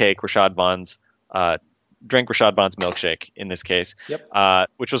he take drink Rashad Vaughn's milkshake in this case,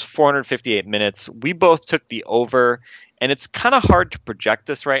 which was 458 minutes. We both took the over, and it's kind of hard to project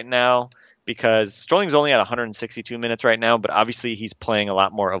this right now, because Sterling's only at 162 minutes right now, but obviously he's playing a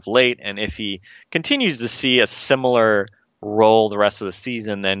lot more of late. And if he continues to see a similar role the rest of the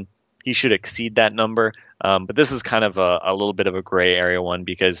season, then he should exceed that number. But this is kind of a little bit of a gray area one,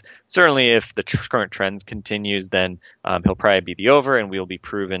 because certainly if the current trend continues, then he'll probably be the over, and we'll be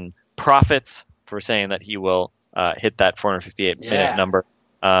proven profits for saying that he will hit that 458 minute number.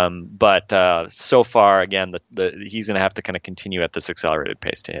 But so far, again, he's going to have to kind of continue at this accelerated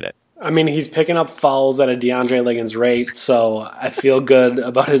pace to hit it. I mean, he's picking up fouls at a DeAndre Liggins rate, so I feel good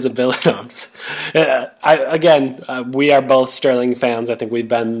about his ability. We are both Sterling fans. I think we've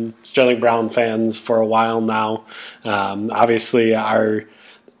been Sterling Brown fans for a while now. Obviously,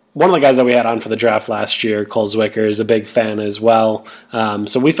 one of the guys that we had on for the draft last year, Cole Zwicker, is a big fan as well.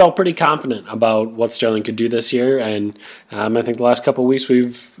 So we felt pretty confident about what Sterling could do this year, and I think the last couple of weeks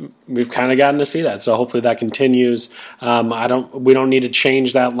we've kind of gotten to see that. So hopefully that continues. We don't need to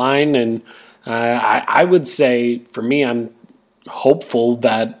change that line, and I would say for me, I'm hopeful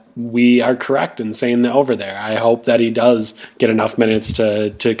that we are correct in saying the over there. I hope that he does get enough minutes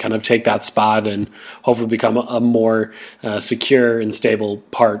to kind of take that spot and hopefully become a more secure and stable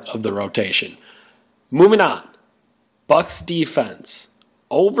part of the rotation. Moving on, Bucks defense,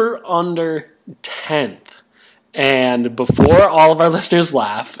 over under 10th. And before all of our listeners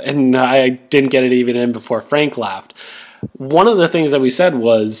laugh, and I didn't get it even in before Frank laughed, one of the things that we said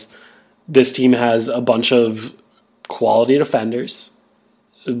was this team has a bunch of quality defenders.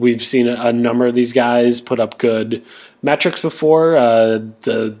 We've seen a number of these guys put up good metrics before.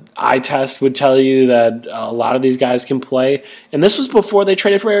 The eye test would tell you that a lot of these guys can play. And this was before they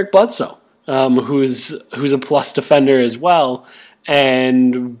traded for Eric Bledsoe, who's a plus defender as well.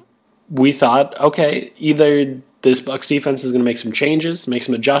 And we thought, okay, either this Bucks defense is going to make some changes, make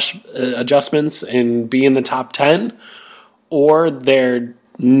some adjustments, and be in the top 10, or they're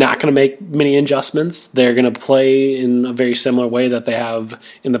not going to make many adjustments. They're going to play in a very similar way that they have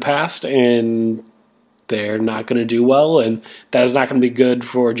in the past, and they're not going to do well, and that is not going to be good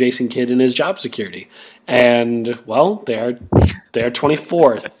for Jason Kidd and his job security. And, well, they're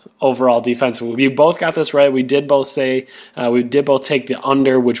 24th overall defensively. We both got this right. We did both say, we did both take the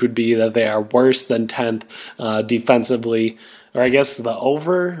under, which would be that they are worse than 10th defensively. Or I guess the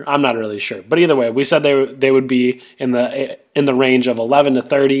over, I'm not really sure. But either way, we said they would be in the range of 11 to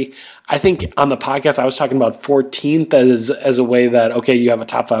 30. I think on the podcast I was talking about 14th as a way that, okay, you have a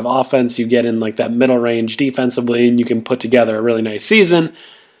top 5 offense, you get in like that middle range defensively, and you can put together a really nice season.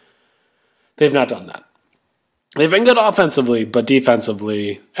 They've not done that. They've been good offensively, but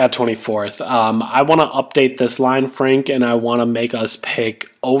defensively at 24th. I want to update this line, Frank, and I want to make us pick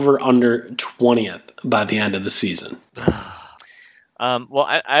over under 20th by the end of the season. Well,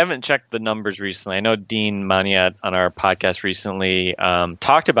 I haven't checked the numbers recently. I know Dean Maniat on our podcast recently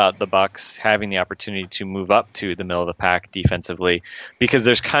talked about the Bucks having the opportunity to move up to the middle of the pack defensively, because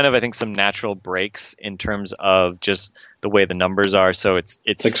there's kind of, I think, some natural breaks in terms of just the way the numbers are. So it's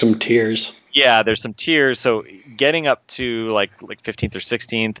like some tiers. Yeah, there's some tiers. So getting up to like 15th or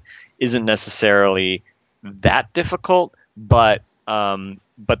 16th isn't necessarily that difficult, but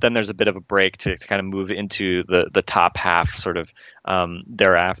then there's a bit of a break to kind of move into the top half sort of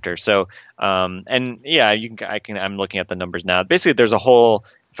thereafter. So and yeah, I'm looking at the numbers now. Basically, there's a whole,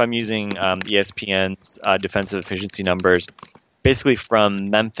 if I'm using ESPN's defensive efficiency numbers, basically from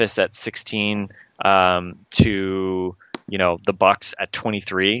Memphis at 16 to the Bucks at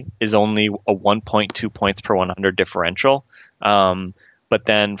 23 is only a 1.2 points per 100 differential. But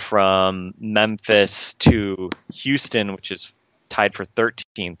then from Memphis to Houston, which is tied for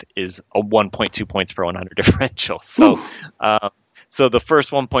 13th, is a 1.2 points per 100 differential. So, so the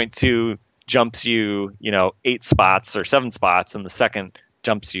first 1.2 jumps you, 8 spots or 7 spots, and the second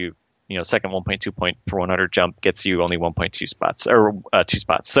jumps you, second 1.2 point per 100 jump gets you only 1.2 spots or 2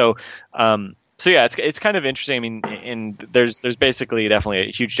 spots. So, so yeah, it's kind of interesting. I mean, and there's basically definitely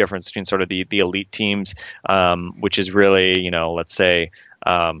a huge difference between sort of the elite teams, which is really, let's say,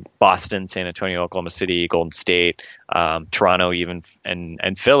 Boston, San Antonio, Oklahoma City, Golden State, Toronto, even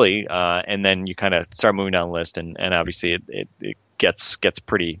and Philly, and then you kind of start moving down the list, and obviously it gets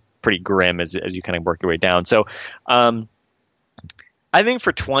pretty grim as you kind of work your way down. So, I think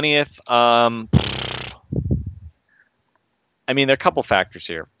for 20th, I mean, there are a couple factors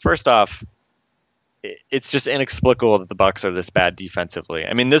here. First off, it's just inexplicable that the Bucks are this bad defensively.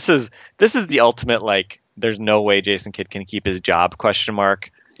 I mean, this is the ultimate, like, there's no way Jason Kidd can keep his job ? Part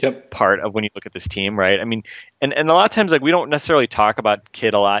of when you look at this team, right? I mean, and a lot of times, like, we don't necessarily talk about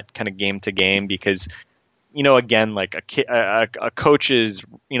Kidd a lot, kind of game to game, because, again, like a coach's,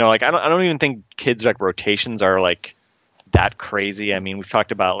 like I don't even think Kidd's like rotations are like that crazy. I mean, we've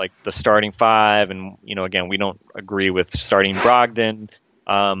talked about like the starting 5, and again, we don't agree with starting Brogdon.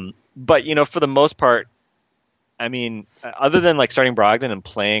 But, for the most part, I mean, other than like starting Brogdon and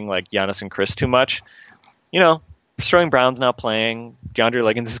playing like Giannis and Chris too much, Sterling Brown's now playing, DeAndre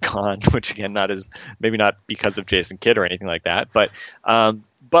Liggins is gone, which again, maybe not because of Jason Kidd or anything like that, but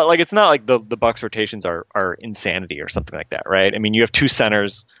like, it's not like the Bucks rotations are insanity or something like that, right? I mean, you have 2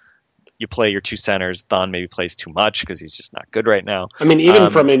 centers. You play your 2 centers. Thon maybe plays too much because he's just not good right now. I mean, even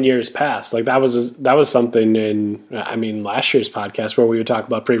from in years past, like that was something in, last year's podcast where we would talk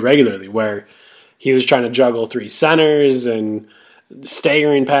about pretty regularly, where he was trying to juggle 3 centers and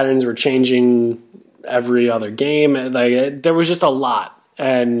staggering patterns were changing every other game. Like there was just a lot.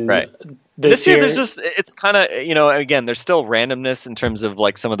 And right. This year there's just, it's kind of, again, there's still randomness in terms of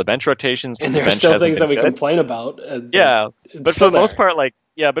like some of the bench rotations. And there are still things that we complain about. Yeah. But for the most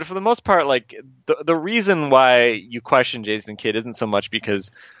part, like, the reason why you question Jason Kidd isn't so much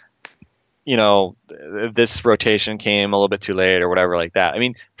because this rotation came a little bit too late or whatever like that. I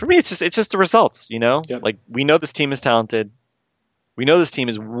mean, for me, it's just the results, Yep. Like, we know this team is talented. We know this team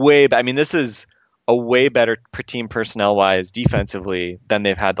is I mean, this is a way better team personnel-wise defensively than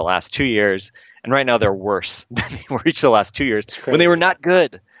they've had the last 2 years. And right now they're worse than they were each of the last 2 years when they were not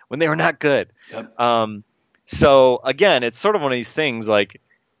good. Yep. So again, it's sort of one of these things like,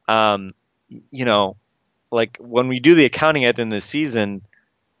 like when we do the accounting at the end of the season,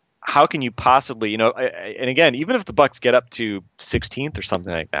 how can you possibly, and again, even if the Bucks get up to 16th or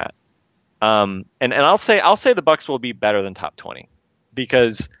something like that, and I'll say the Bucks will be better than top 20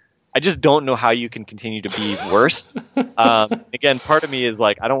 because I just don't know how you can continue to be worse. Again, part of me is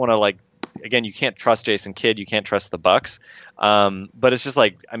like, I don't want to again, you can't trust Jason Kidd, you can't trust the Bucks. But it's just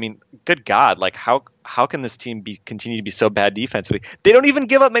like, I mean, good God, like how can this team continue to be so bad defensively? They don't even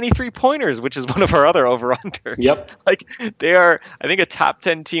give up many 3-pointers, which is one of our other over-unders. Yep. Like, they are, I think, a top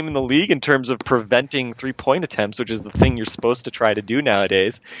 10 team in the league in terms of preventing 3-point attempts, which is the thing you're supposed to try to do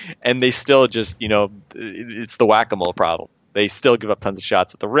nowadays. And they still just, it's the whack-a-mole problem. They still give up tons of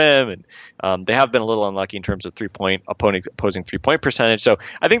shots at the rim, and they have been a little unlucky in terms of opposing 3-point percentage. So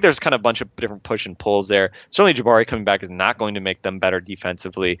I think there's kind of a bunch of different push and pulls there. Certainly Jabari coming back is not going to make them better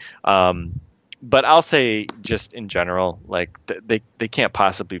defensively. But I'll say just in general, like they can't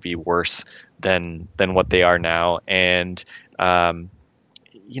possibly be worse than what they are now. And,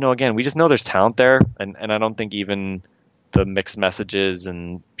 again, we just know there's talent there, and I don't think even the mixed messages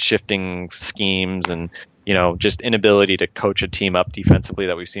and shifting schemes and just inability to coach a team up defensively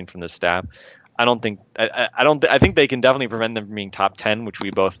that we've seen from this staff. I think they can definitely prevent them from being top 10, which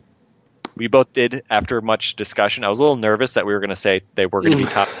we both did after much discussion. I was a little nervous that we were going to say they were going to be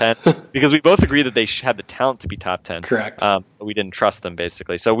top 10 because we both agreed that they had the talent to be top 10. Correct. But we didn't trust them,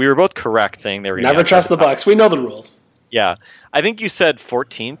 basically. So we were both correct saying they were going to never trust the Bucks. We know the rules. Yeah. I think you said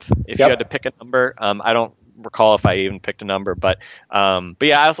 14th if you had to pick a number. I don't recall if I even picked a number, but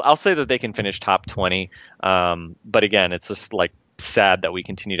yeah, I'll say that they can finish top 20. But again, it's just like sad that we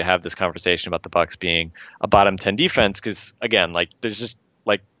continue to have this conversation about the Bucks being a bottom 10 defense because again, like there's just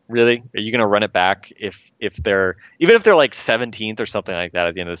like, really, are you going to run it back if they're like 17th or something like that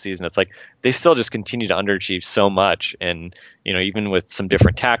at the end of the season? It's like they still just continue to underachieve so much, and even with some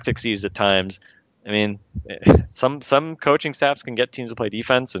different tactics used at times. I mean, some coaching staffs can get teams to play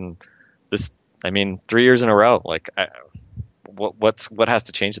defense, and this. I mean, 3 years in a row. Like, what has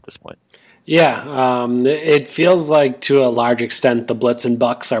to change at this point? Yeah, it feels like to a large extent the Blitz and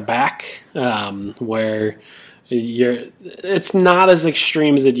Bucks are back, where it's not as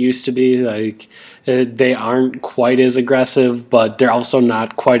extreme as it used to be. Like, they aren't quite as aggressive, but they're also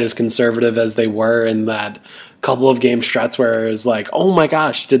not quite as conservative as they were in that couple of game stretch where it was like, oh my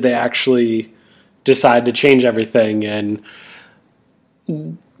gosh, did they actually decide to change everything? And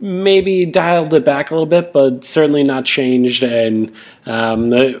maybe dialed it back a little bit, but certainly not changed. And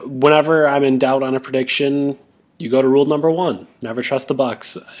whenever I'm in doubt on a prediction, you go to rule number 1: never trust the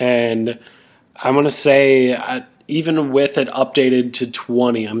Bucks. And I'm going to say, even with it updated to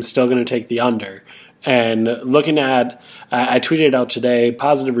 20, I'm still going to take the under. And looking at, I tweeted it out today,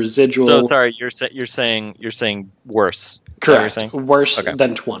 positive residual. So sorry, you're saying worse. Correct, worse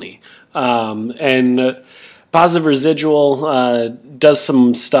than 20. And positive residual does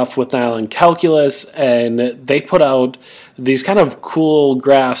some stuff with nylon calculus, and they put out these kind of cool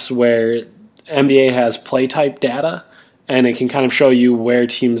graphs where NBA has play type data, and it can kind of show you where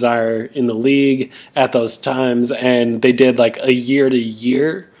teams are in the league at those times. And they did like a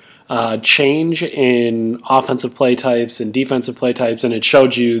year-to-year change in offensive play types and defensive play types, and it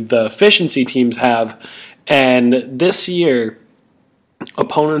showed you the efficiency teams have. And this year,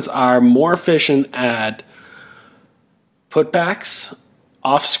 opponents are more efficient at putbacks,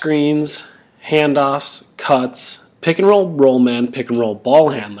 off screens, handoffs, cuts, pick and roll roll man, pick and roll ball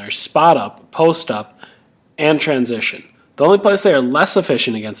handlers, spot up, post up, and transition. The only place they are less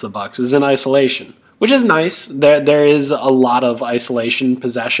efficient against the Bucks is in isolation, which is nice. There is a lot of isolation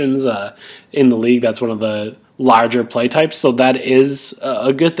possessions in the league. That's one of the larger play types, so that is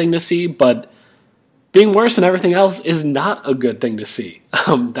a good thing to see. But being worse than everything else is not a good thing to see.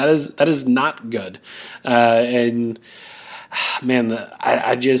 That is not good. And man,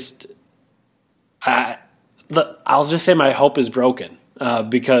 I'll just say my hope is broken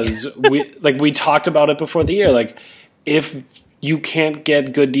because we talked about it before the year. Like, if you can't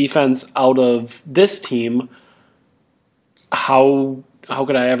get good defense out of this team, how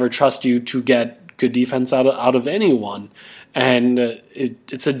could I ever trust you to get good defense out of anyone? And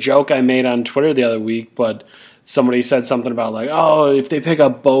it's a joke I made on Twitter the other week, but somebody said something about like, oh, if they pick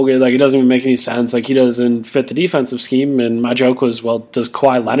up Bogut, like it doesn't even make any sense. Like he doesn't fit the defensive scheme. And my joke was, well, does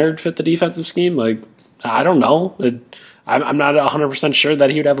Kawhi Leonard fit the defensive scheme? Like, I don't know. I'm not 100% sure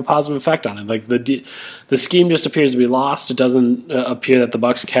that he would have a positive effect on it. Like the scheme just appears to be lost. It doesn't appear that the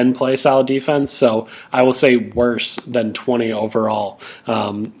Bucks can play solid defense. So I will say worse than 20 overall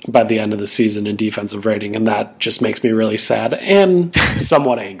by the end of the season in defensive rating, and that just makes me really sad and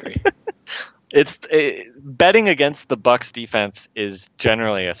somewhat angry. Betting against the Bucks defense is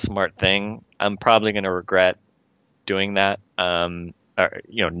generally a smart thing. I'm probably going to regret doing that.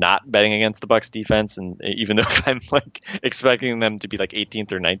 Not betting against the Bucks defense, and even though I'm like expecting them to be like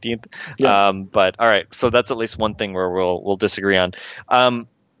 18th or 19th. Yeah. But all right, so that's at least one thing where we'll disagree on.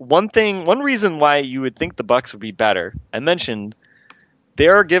 One reason why you would think the Bucks would be better, I mentioned they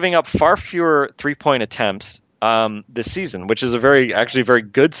are giving up far fewer 3-point attempts this season, which is a very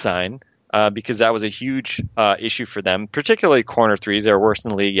good sign. Because that was a huge issue for them, particularly corner threes. They were worse in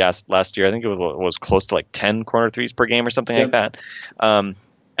the league last year. I think it was close to like 10 corner threes per game or something like that. And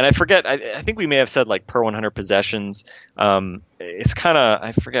I forget, I think we may have said like per 100 possessions. It's kind of,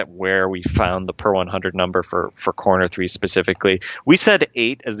 I forget where we found the per 100 number for corner threes specifically. We said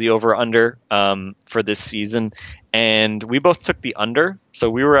 8 as the over-under for this season, and we both took the under. So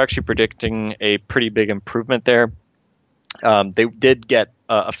we were actually predicting a pretty big improvement there. They did get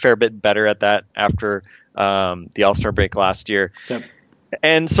a fair bit better at that after the All-Star break last year. Yep.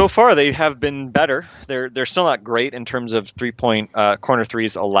 And so far they have been better. They're still not great in terms of 3-point corner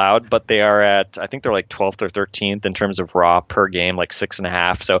threes allowed, but they are at, I think they're like 12th or 13th in terms of raw per game, like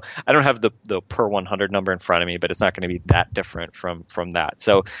 6.5. So I don't have the per 100 number in front of me, but it's not going to be that different from that.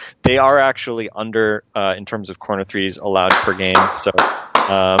 So they are actually under in terms of corner threes allowed per game. So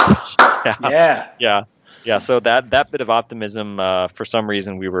yeah. So that bit of optimism, for some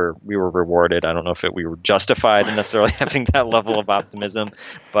reason, we were rewarded. I don't know if we were justified in necessarily having that level of optimism,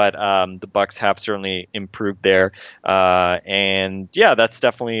 but the Bucks have certainly improved there, and yeah, that's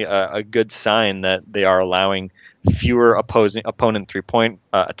definitely a good sign that they are allowing fewer opponent 3-point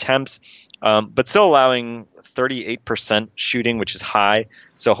attempts, but still allowing 38% shooting, which is high.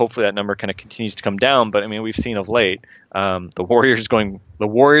 So hopefully that number kind of continues to come down. But I mean, we've seen of late the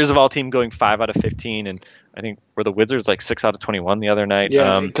Warriors of all team going 5 out of 15, and I think were the Wizards like 6 out of 21 the other night.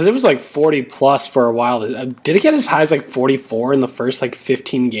 Yeah, because it was like 40 plus for a while. Did it get as high as like 44 in the first like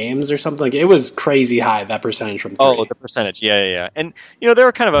 15 games or something? Like it was crazy high, that percentage from 3. Oh, the percentage, yeah. And there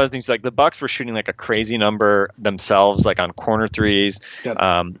were kind of other things like the Bucks were shooting like a crazy number themselves, like on corner threes. Yep.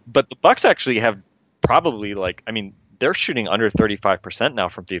 But the Bucks actually have probably they're shooting under 35% now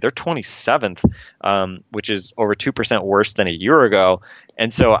from 3. They're 27th, which is over 2% worse than a year ago.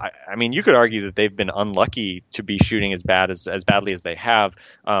 And so, I mean, you could argue that they've been unlucky to be shooting as badly as they have.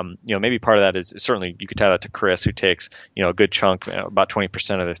 Maybe part of that is certainly you could tie that to Chris, who takes a good chunk, about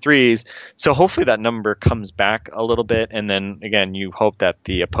 20% of their threes. So hopefully that number comes back a little bit, and then again, you hope that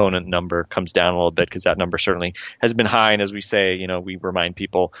the opponent number comes down a little bit, because that number certainly has been high. And as we say, we remind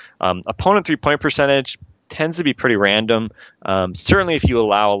people, opponent 3-point percentage tends to be pretty random. Certainly if you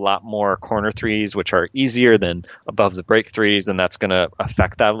allow a lot more corner threes, which are easier than above the break threes, then that's going to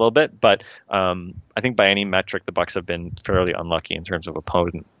affect that a little bit. But I think by any metric, the Bucks have been fairly unlucky in terms of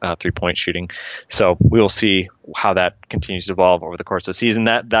opponent 3-point shooting. So we will see how that continues to evolve over the course of the season.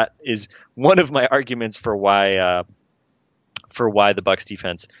 That is one of my arguments for why the Bucks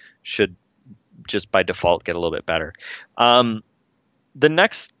defense should just by default get a little bit better.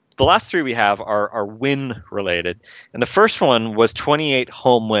 The last 3 we have are win related. And the first one was 28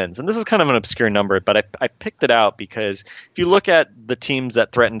 home wins. And this is kind of an obscure number, but I picked it out because if you look at the teams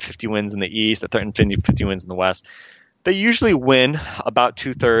that threaten 50 wins in the East, that threaten 50 wins in the West, they usually win about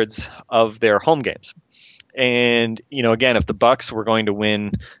 2/3 of their home games. And, again, if the Bucks were going to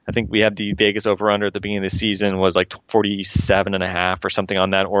win, I think we had the Vegas over-under at the beginning of the season was like 47.5 or something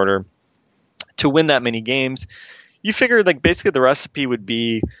on that order. To win that many games, you figure like basically the recipe would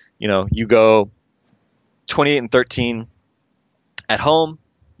be, you go 28-13 at home,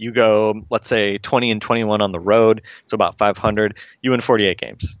 you go, let's say 20-21 on the road, so about 500, you win 48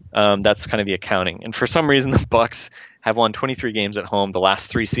 games. That's kind of the accounting. And for some reason, the Bucks have won 23 games at home the last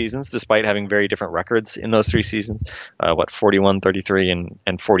 3 seasons, despite having very different records in those 3 seasons. 41, 33,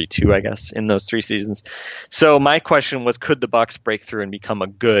 and 42, I guess, in those 3 seasons. So my question was, could the Bucks break through and become a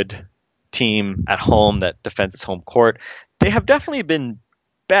good team at home that defends its home court? They have definitely been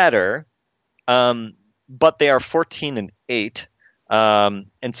better, but they are 14-8,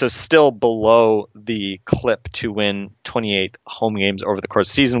 and so still below the clip to win 28 home games over the course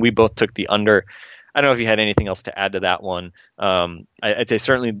of the season. We both took the under. I don't know if you had anything else to add to that one. I'd say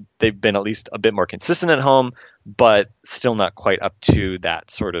certainly they've been at least a bit more consistent at home, but still not quite up to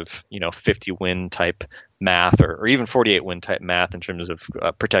that sort of 50 win type math or even 48 win type math in terms of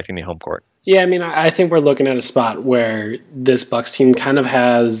protecting the home court. Yeah, I mean, I think we're looking at a spot where this Bucks team kind of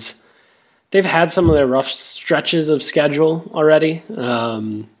they've had some of their rough stretches of schedule already.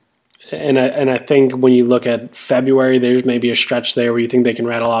 And I think when you look at February, there's maybe a stretch there where you think they can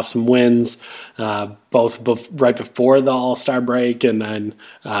rattle off some wins, both right before the All-Star break and then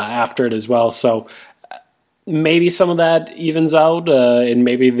after it as well. So maybe some of that evens out, and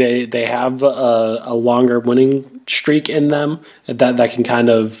maybe they have a longer winning streak in them that can kind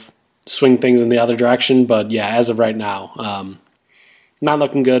of swing things in the other direction. But yeah, as of right now, not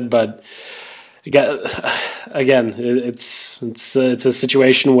looking good. But again, it's a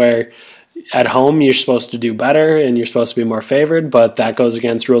situation where at home you're supposed to do better and you're supposed to be more favored, but that goes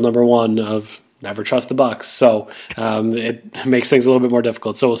against rule number 1 of never trust the Bucks. So it makes things a little bit more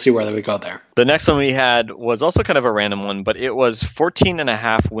difficult. So we'll see where we go there. The next one we had was also kind of a random one, but it was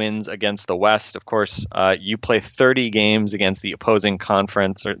 14.5 wins against the West. Of course, you play 30 games against the opposing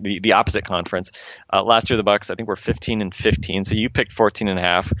conference or the opposite conference. Last year, the Bucks, I think, were 15-15. So you picked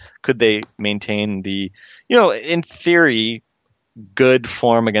 14.5. Could they maintain the, in theory, good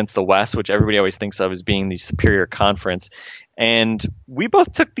form against the West, which everybody always thinks of as being the superior conference? And we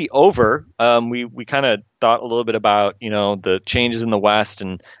both took the over. We kind of thought a little bit about, the changes in the West.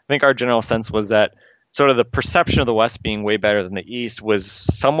 And I think our general sense was that sort of the perception of the West being way better than the East was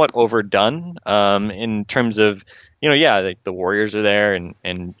somewhat overdone in terms of, the Warriors are there and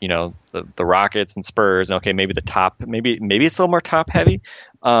the Rockets and Spurs. And okay, maybe the top, maybe it's a little more top heavy.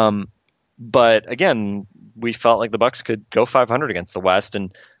 But again, we felt like the Bucks could go 500 against the West,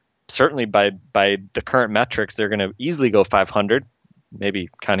 and certainly by the current metrics, they're going to easily go 500, maybe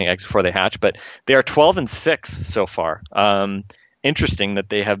counting eggs before they hatch, but they are 12-6 so far. Interesting that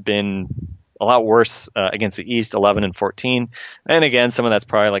they have been a lot worse against the East, 11-14. And again, some of that's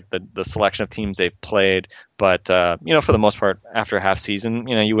probably like the selection of teams they've played. But, for the most part, after a half season,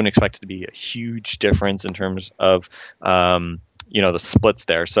 you wouldn't expect it to be a huge difference in terms of, the splits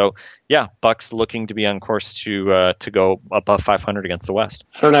there. So, yeah, Bucks looking to be on course to go above 500 against the West.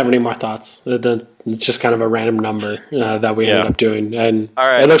 I don't have any more thoughts. It's just kind of a random number that we ended up doing. And all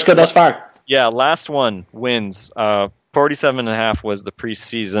right. It looks good thus far. Yeah, last one, wins. 47.5 was the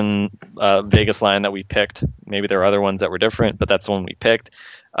preseason Vegas line that we picked. Maybe there are other ones that were different, but that's the one we picked.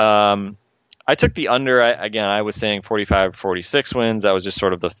 I took the under. I was saying 45-46 wins. That was just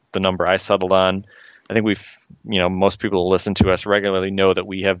sort of the number I settled on. I think most people who listen to us regularly know that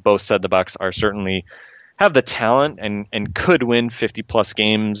we have both said the Bucks are certainly have the talent and could win 50-plus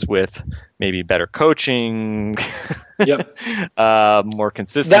games with maybe better coaching, yep, more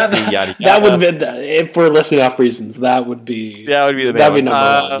consistency, yada yada. That would be, if we're listing off reasons, that would be the main that'd one. Be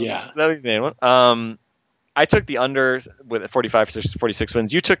number one. Yeah, that would be the main one. I took the under with 45-46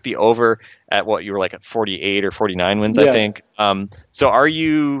 wins. You took the over at what you were like at 48 or 49 wins, I think. So are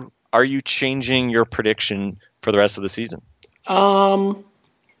you changing your prediction for the rest of the season? I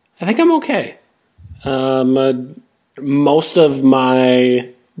think I'm okay. Most of my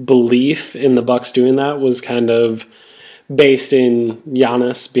belief in the Bucks doing that was kind of based in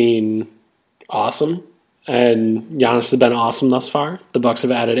Giannis being awesome, and Giannis has been awesome thus far. The Bucks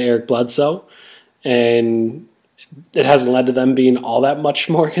have added Eric Bledsoe, and it hasn't led to them being all that much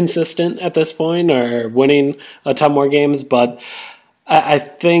more consistent at this point or winning a ton more games. But I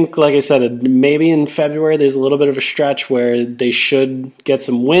think, like I said, maybe in February there's a little bit of a stretch where they should get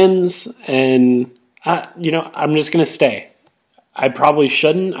some wins, and I'm just going to stay. I probably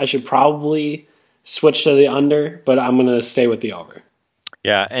shouldn't. I should probably switch to the under, but I'm going to stay with the over.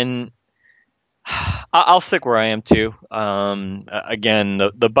 Yeah, and I'll stick where I am too. Again,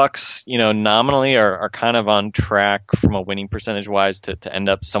 the Bucks, nominally are kind of on track from a winning percentage wise to end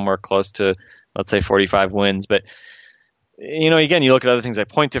up somewhere close to, let's say, 45 wins. But again, you look at other things like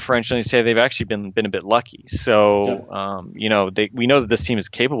point differential, and you say they've actually been a bit lucky. So, Yep. We know that this team is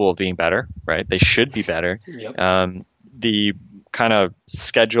capable of being better, right? They should be better. Yep. The kind of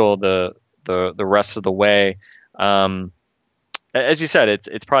schedule the rest of the way. As you said,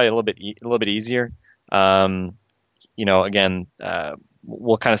 it's probably a little bit easier. Again,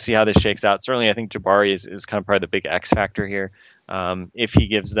 we'll kind of see how this shakes out. Certainly, I think Jabari is kind of probably the big X factor here. If he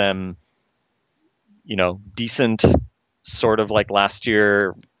gives them, decent, sort of like last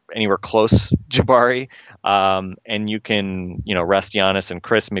year, anywhere close Jabari, and you can, rest Giannis and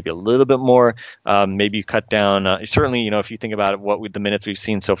Chris maybe a little bit more. Maybe you cut down. Certainly, if you think about the minutes we've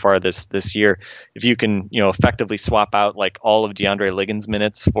seen so far this year, if you can, effectively swap out like all of DeAndre Liggins'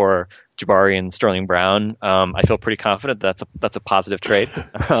 minutes for Jabari and Sterling Brown, I feel pretty confident that's a positive trade.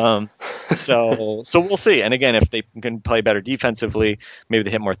 So we'll see. And again, if they can play better defensively, maybe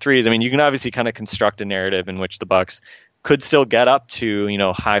they hit more threes. I mean, you can obviously kind of construct a narrative in which the Bucks could still get up to,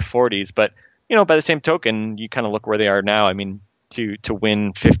 high 40s, but by the same token, you kind of look where they are now. I mean, to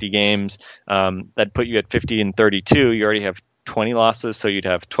win 50 games, that'd put you at 50 and 32. You already have 20 losses, so you'd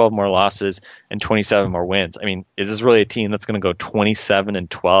have 12 more losses and 27 more wins. I mean, is this really a team that's going to go 27 and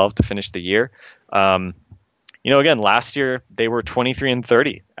 12 to finish the year? Again, last year they were 23 and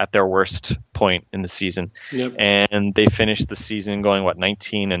 30 at their worst point in the season. Yep. And they finished the season going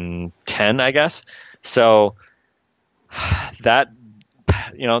 19 and 10, I guess. So that,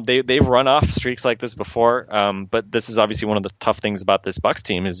 they've run off streaks like this before. But this is obviously one of the tough things about this Bucks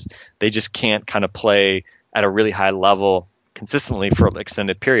team is they just can't kind of play at a really high level consistently for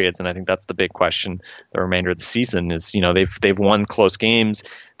extended periods, and I think that's the big question the remainder of the season is, they've won close games,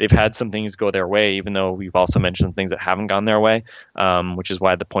 they've had some things go their way, even though we've also mentioned things that haven't gone their way, which is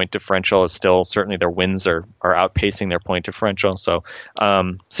why the point differential is still, certainly their wins are outpacing their point differential. So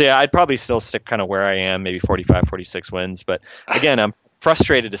yeah, I'd probably still stick kind of where I am, maybe 45, 46 wins, but again, I'm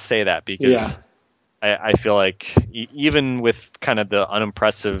frustrated to say that because I feel like even with kind of the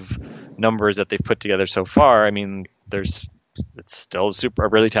unimpressive numbers that they've put together so far, I mean, it's still a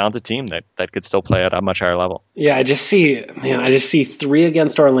really talented team that could still play at a much higher level. Yeah, I just see 3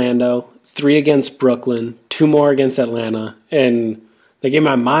 against Orlando, 3 against Brooklyn, 2 more against Atlanta, and like in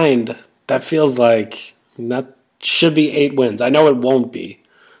my mind, that feels like that should be 8 wins. I know it won't be,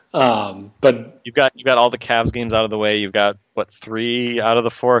 but you've got all the Cavs games out of the way. You've got 3 out of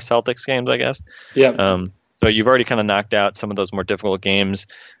the 4 Celtics games, I guess. Yeah. So you've already kind of knocked out some of those more difficult games.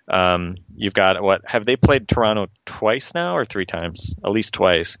 You've got have they played Toronto twice now or 3 times? At least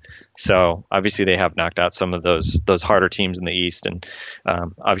twice. So obviously they have knocked out some of those harder teams in the East, and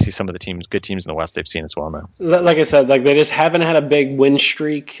obviously some of the good teams in the West they've seen as well now. Like I said, like they just haven't had a big win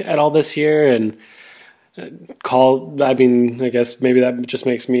streak at all this year, and I guess maybe that just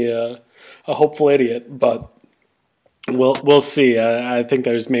makes me a hopeful idiot, but we'll see. I think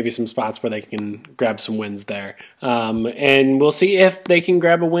there's maybe some spots where they can grab some wins there. And we'll see if they can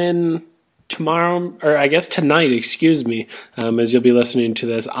grab a win tomorrow, or I guess tonight, as you'll be listening to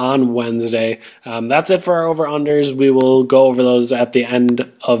this on Wednesday. That's it for our over-unders. We will go over those at the end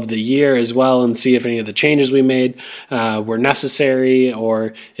of the year as well and see if any of the changes we made were necessary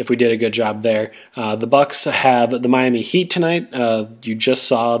or if we did a good job there. The Bucks have the Miami Heat tonight. You just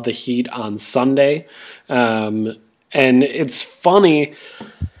saw the Heat on Sunday. And it's funny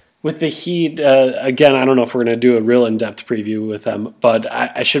with the Heat, again, I don't know if we're going to do a real in-depth preview with them, but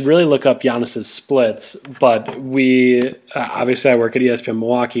I should really look up Giannis's splits. But obviously I work at ESPN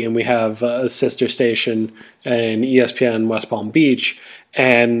Milwaukee, and we have a sister station in ESPN West Palm Beach.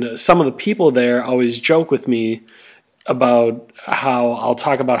 And some of the people there always joke with me about how I'll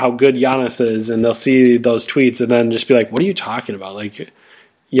talk about how good Giannis is, and they'll see those tweets and then just be like, what are you talking about? Like,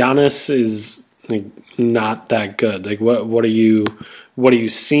 Giannis is like not that good. Like, what are you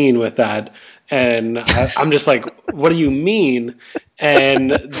seeing with that? And I'm just like, what do you mean?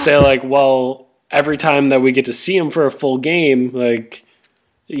 And they're like, well, every time that we get to see him for a full game, like,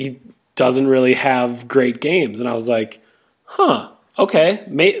 he doesn't really have great games. And I was like, okay,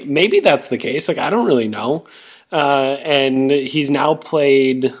 maybe that's the case. Like, I don't really know. And he's now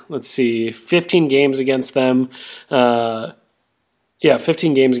played, 15 games against them.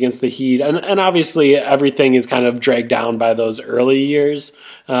 15 games against the Heat. And obviously everything is kind of dragged down by those early years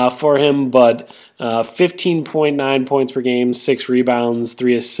for him, but 15.9 points per game, 6 rebounds,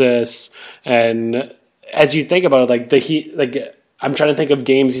 3 assists. And as you think about it, like the Heat, like I'm trying to think of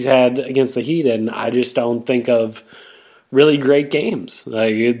games he's had against the Heat, and I just don't think of really great games.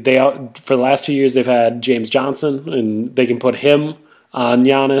 Like for the last 2 years, they've had James Johnson, and they can put him on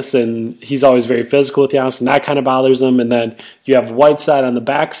Giannis, and he's always very physical with Giannis, and that kind of bothers him. And then you have Whiteside on the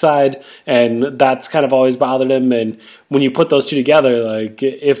backside, and that's kind of always bothered him. And when you put those two together, like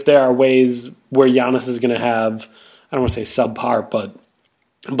if there are ways where Giannis is going to have, I don't want to say subpar, but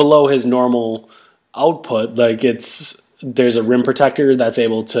below his normal output, like there's a rim protector that's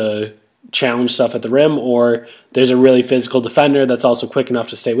able to challenge stuff at the rim, or there's a really physical defender that's also quick enough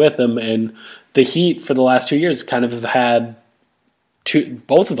to stay with him. And the Heat for the last 2 years kind of have had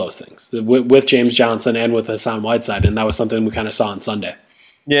both of those things with James Johnson and with Hassan Whiteside, and that was something we kind of saw on Sunday.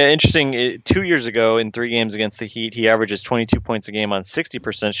 Yeah, interesting. 2 years ago, in 3 games against the Heat, he averages 22 points a game on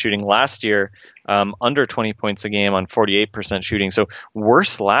 60% shooting. Last year, under 20 points a game on 48% shooting. So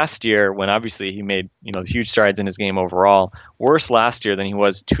worse last year, when obviously he made huge strides in his game overall. Worse last year than he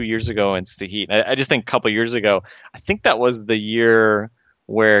was 2 years ago against the Heat. I just think a couple years ago, I think that was the year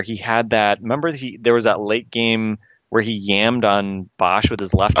where he had that. Remember, there was that late game where he yammed on Bosch with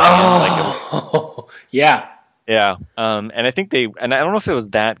his left hand. Yeah. Yeah, and I think and I don't know if it was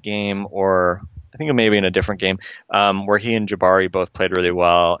that game or I think it may be in a different game where he and Jabari both played really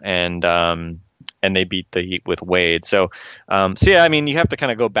well, and they beat the Heat with Wade. So yeah, I mean, you have to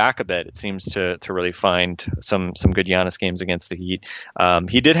kind of go back a bit. It seems to really find some good Giannis games against the Heat.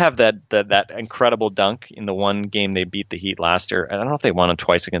 He did have that incredible dunk in the one game they beat the Heat last year. I don't know if they won him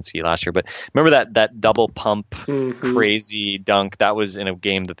twice against the Heat last year, but remember that double pump crazy dunk that was in a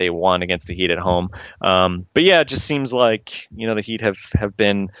game that they won against the Heat at home. But yeah, it just seems like the Heat have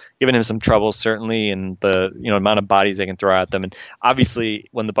been giving him some trouble, certainly, and the amount of bodies they can throw at them, and obviously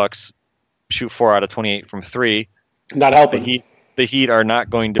when the Bucks shoot 4 out of 28 from 3, not helping. The Heat are not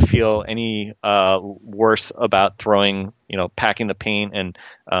going to feel any worse about throwing, packing the paint and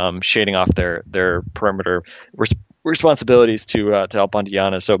shading off their perimeter responsibilities to help onto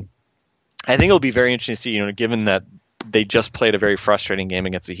Giannis. So I think it'll be very interesting to see, given that they just played a very frustrating game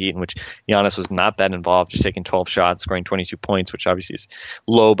against the Heat in which Giannis was not that involved, just taking 12 shots, scoring 22 points, which obviously is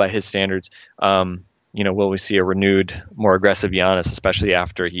low by his standards. Will we see a renewed, more aggressive Giannis, especially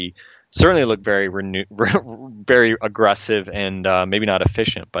after he certainly looked very very aggressive and maybe not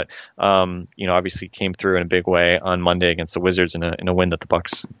efficient, but obviously came through in a big way on Monday against the Wizards in a win that the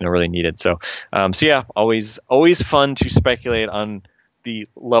Bucks really needed. So yeah, always fun to speculate on the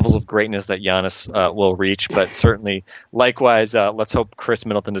levels of greatness that Giannis will reach, but certainly likewise, let's hope Chris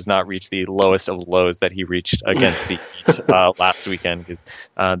Middleton does not reach the lowest of lows that he reached against the Heat last weekend.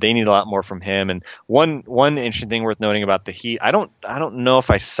 They need a lot more from him. And one interesting thing worth noting about the Heat, I don't know if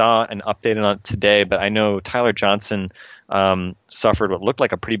I saw an update on it today, but I know Tyler Johnson suffered what looked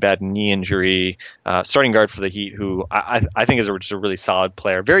like a pretty bad knee injury, starting guard for the Heat, who I think is just a really solid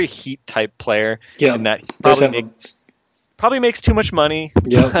player, very Heat type player, in that probably makes too much money,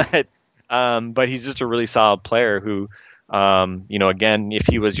 but he's just a really solid player who, again, if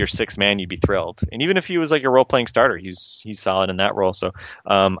he was your sixth man, you'd be thrilled. And even if he was like your role playing starter, he's solid in that role. So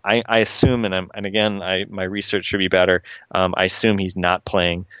I assume, and again, my research should be better. I assume he's not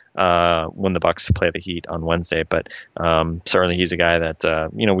playing when the Bucks play the Heat on Wednesday, but certainly he's a guy that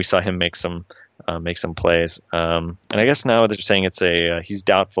we saw him make some plays. And I guess now they're saying he's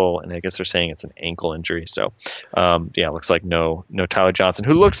doubtful, and I guess they're saying it's an ankle injury. So yeah, it looks like no Tyler Johnson,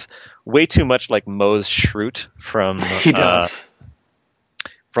 who looks way too much like Mose Schrute from The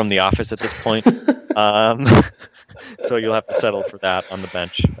Office at this point. So you'll have to settle for that on the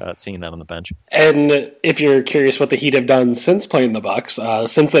bench, seeing that on the bench. And if you're curious what the Heat have done since playing the Bucks,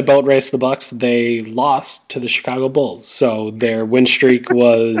 since they boat raced the Bucks, they lost to the Chicago Bulls. So their win streak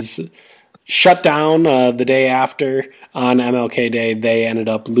was shut down the day after on MLK Day. They ended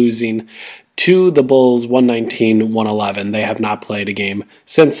up losing to the Bulls 119-111. They have not played a game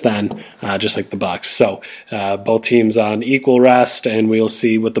since then, just like the Bucks. So both teams on equal rest, and we'll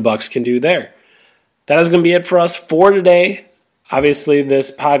see what the Bucks can do there. That is going to be it for us for today. Obviously,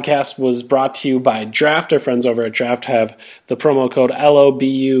 this podcast was brought to you by Draft. Our friends over at Draft have the promo code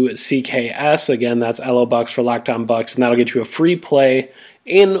LOBUCKS. Again, that's LOBucks for Locked On Bucks, and that'll get you a free play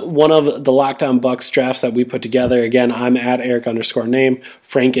in one of the Locked On Bucks drafts that we put together. Again, I'm at Eric_name.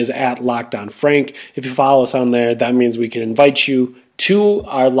 Frank is at Locked On Frank. If you follow us on there, that means we can invite you to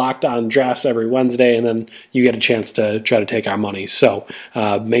our Locked On drafts every Wednesday, and then you get a chance to try to take our money. So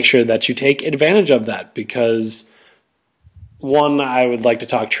make sure that you take advantage of that, because one, I would like to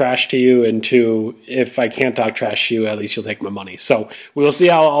talk trash to you, and two, if I can't talk trash to you, at least you'll take my money. So we will see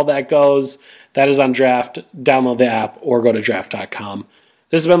how all that goes. That is on Draft. Download the app or go to draft.com.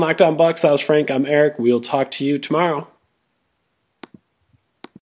 This has been Locked On Bucks. That was Frank. I'm Eric. We'll talk to you tomorrow.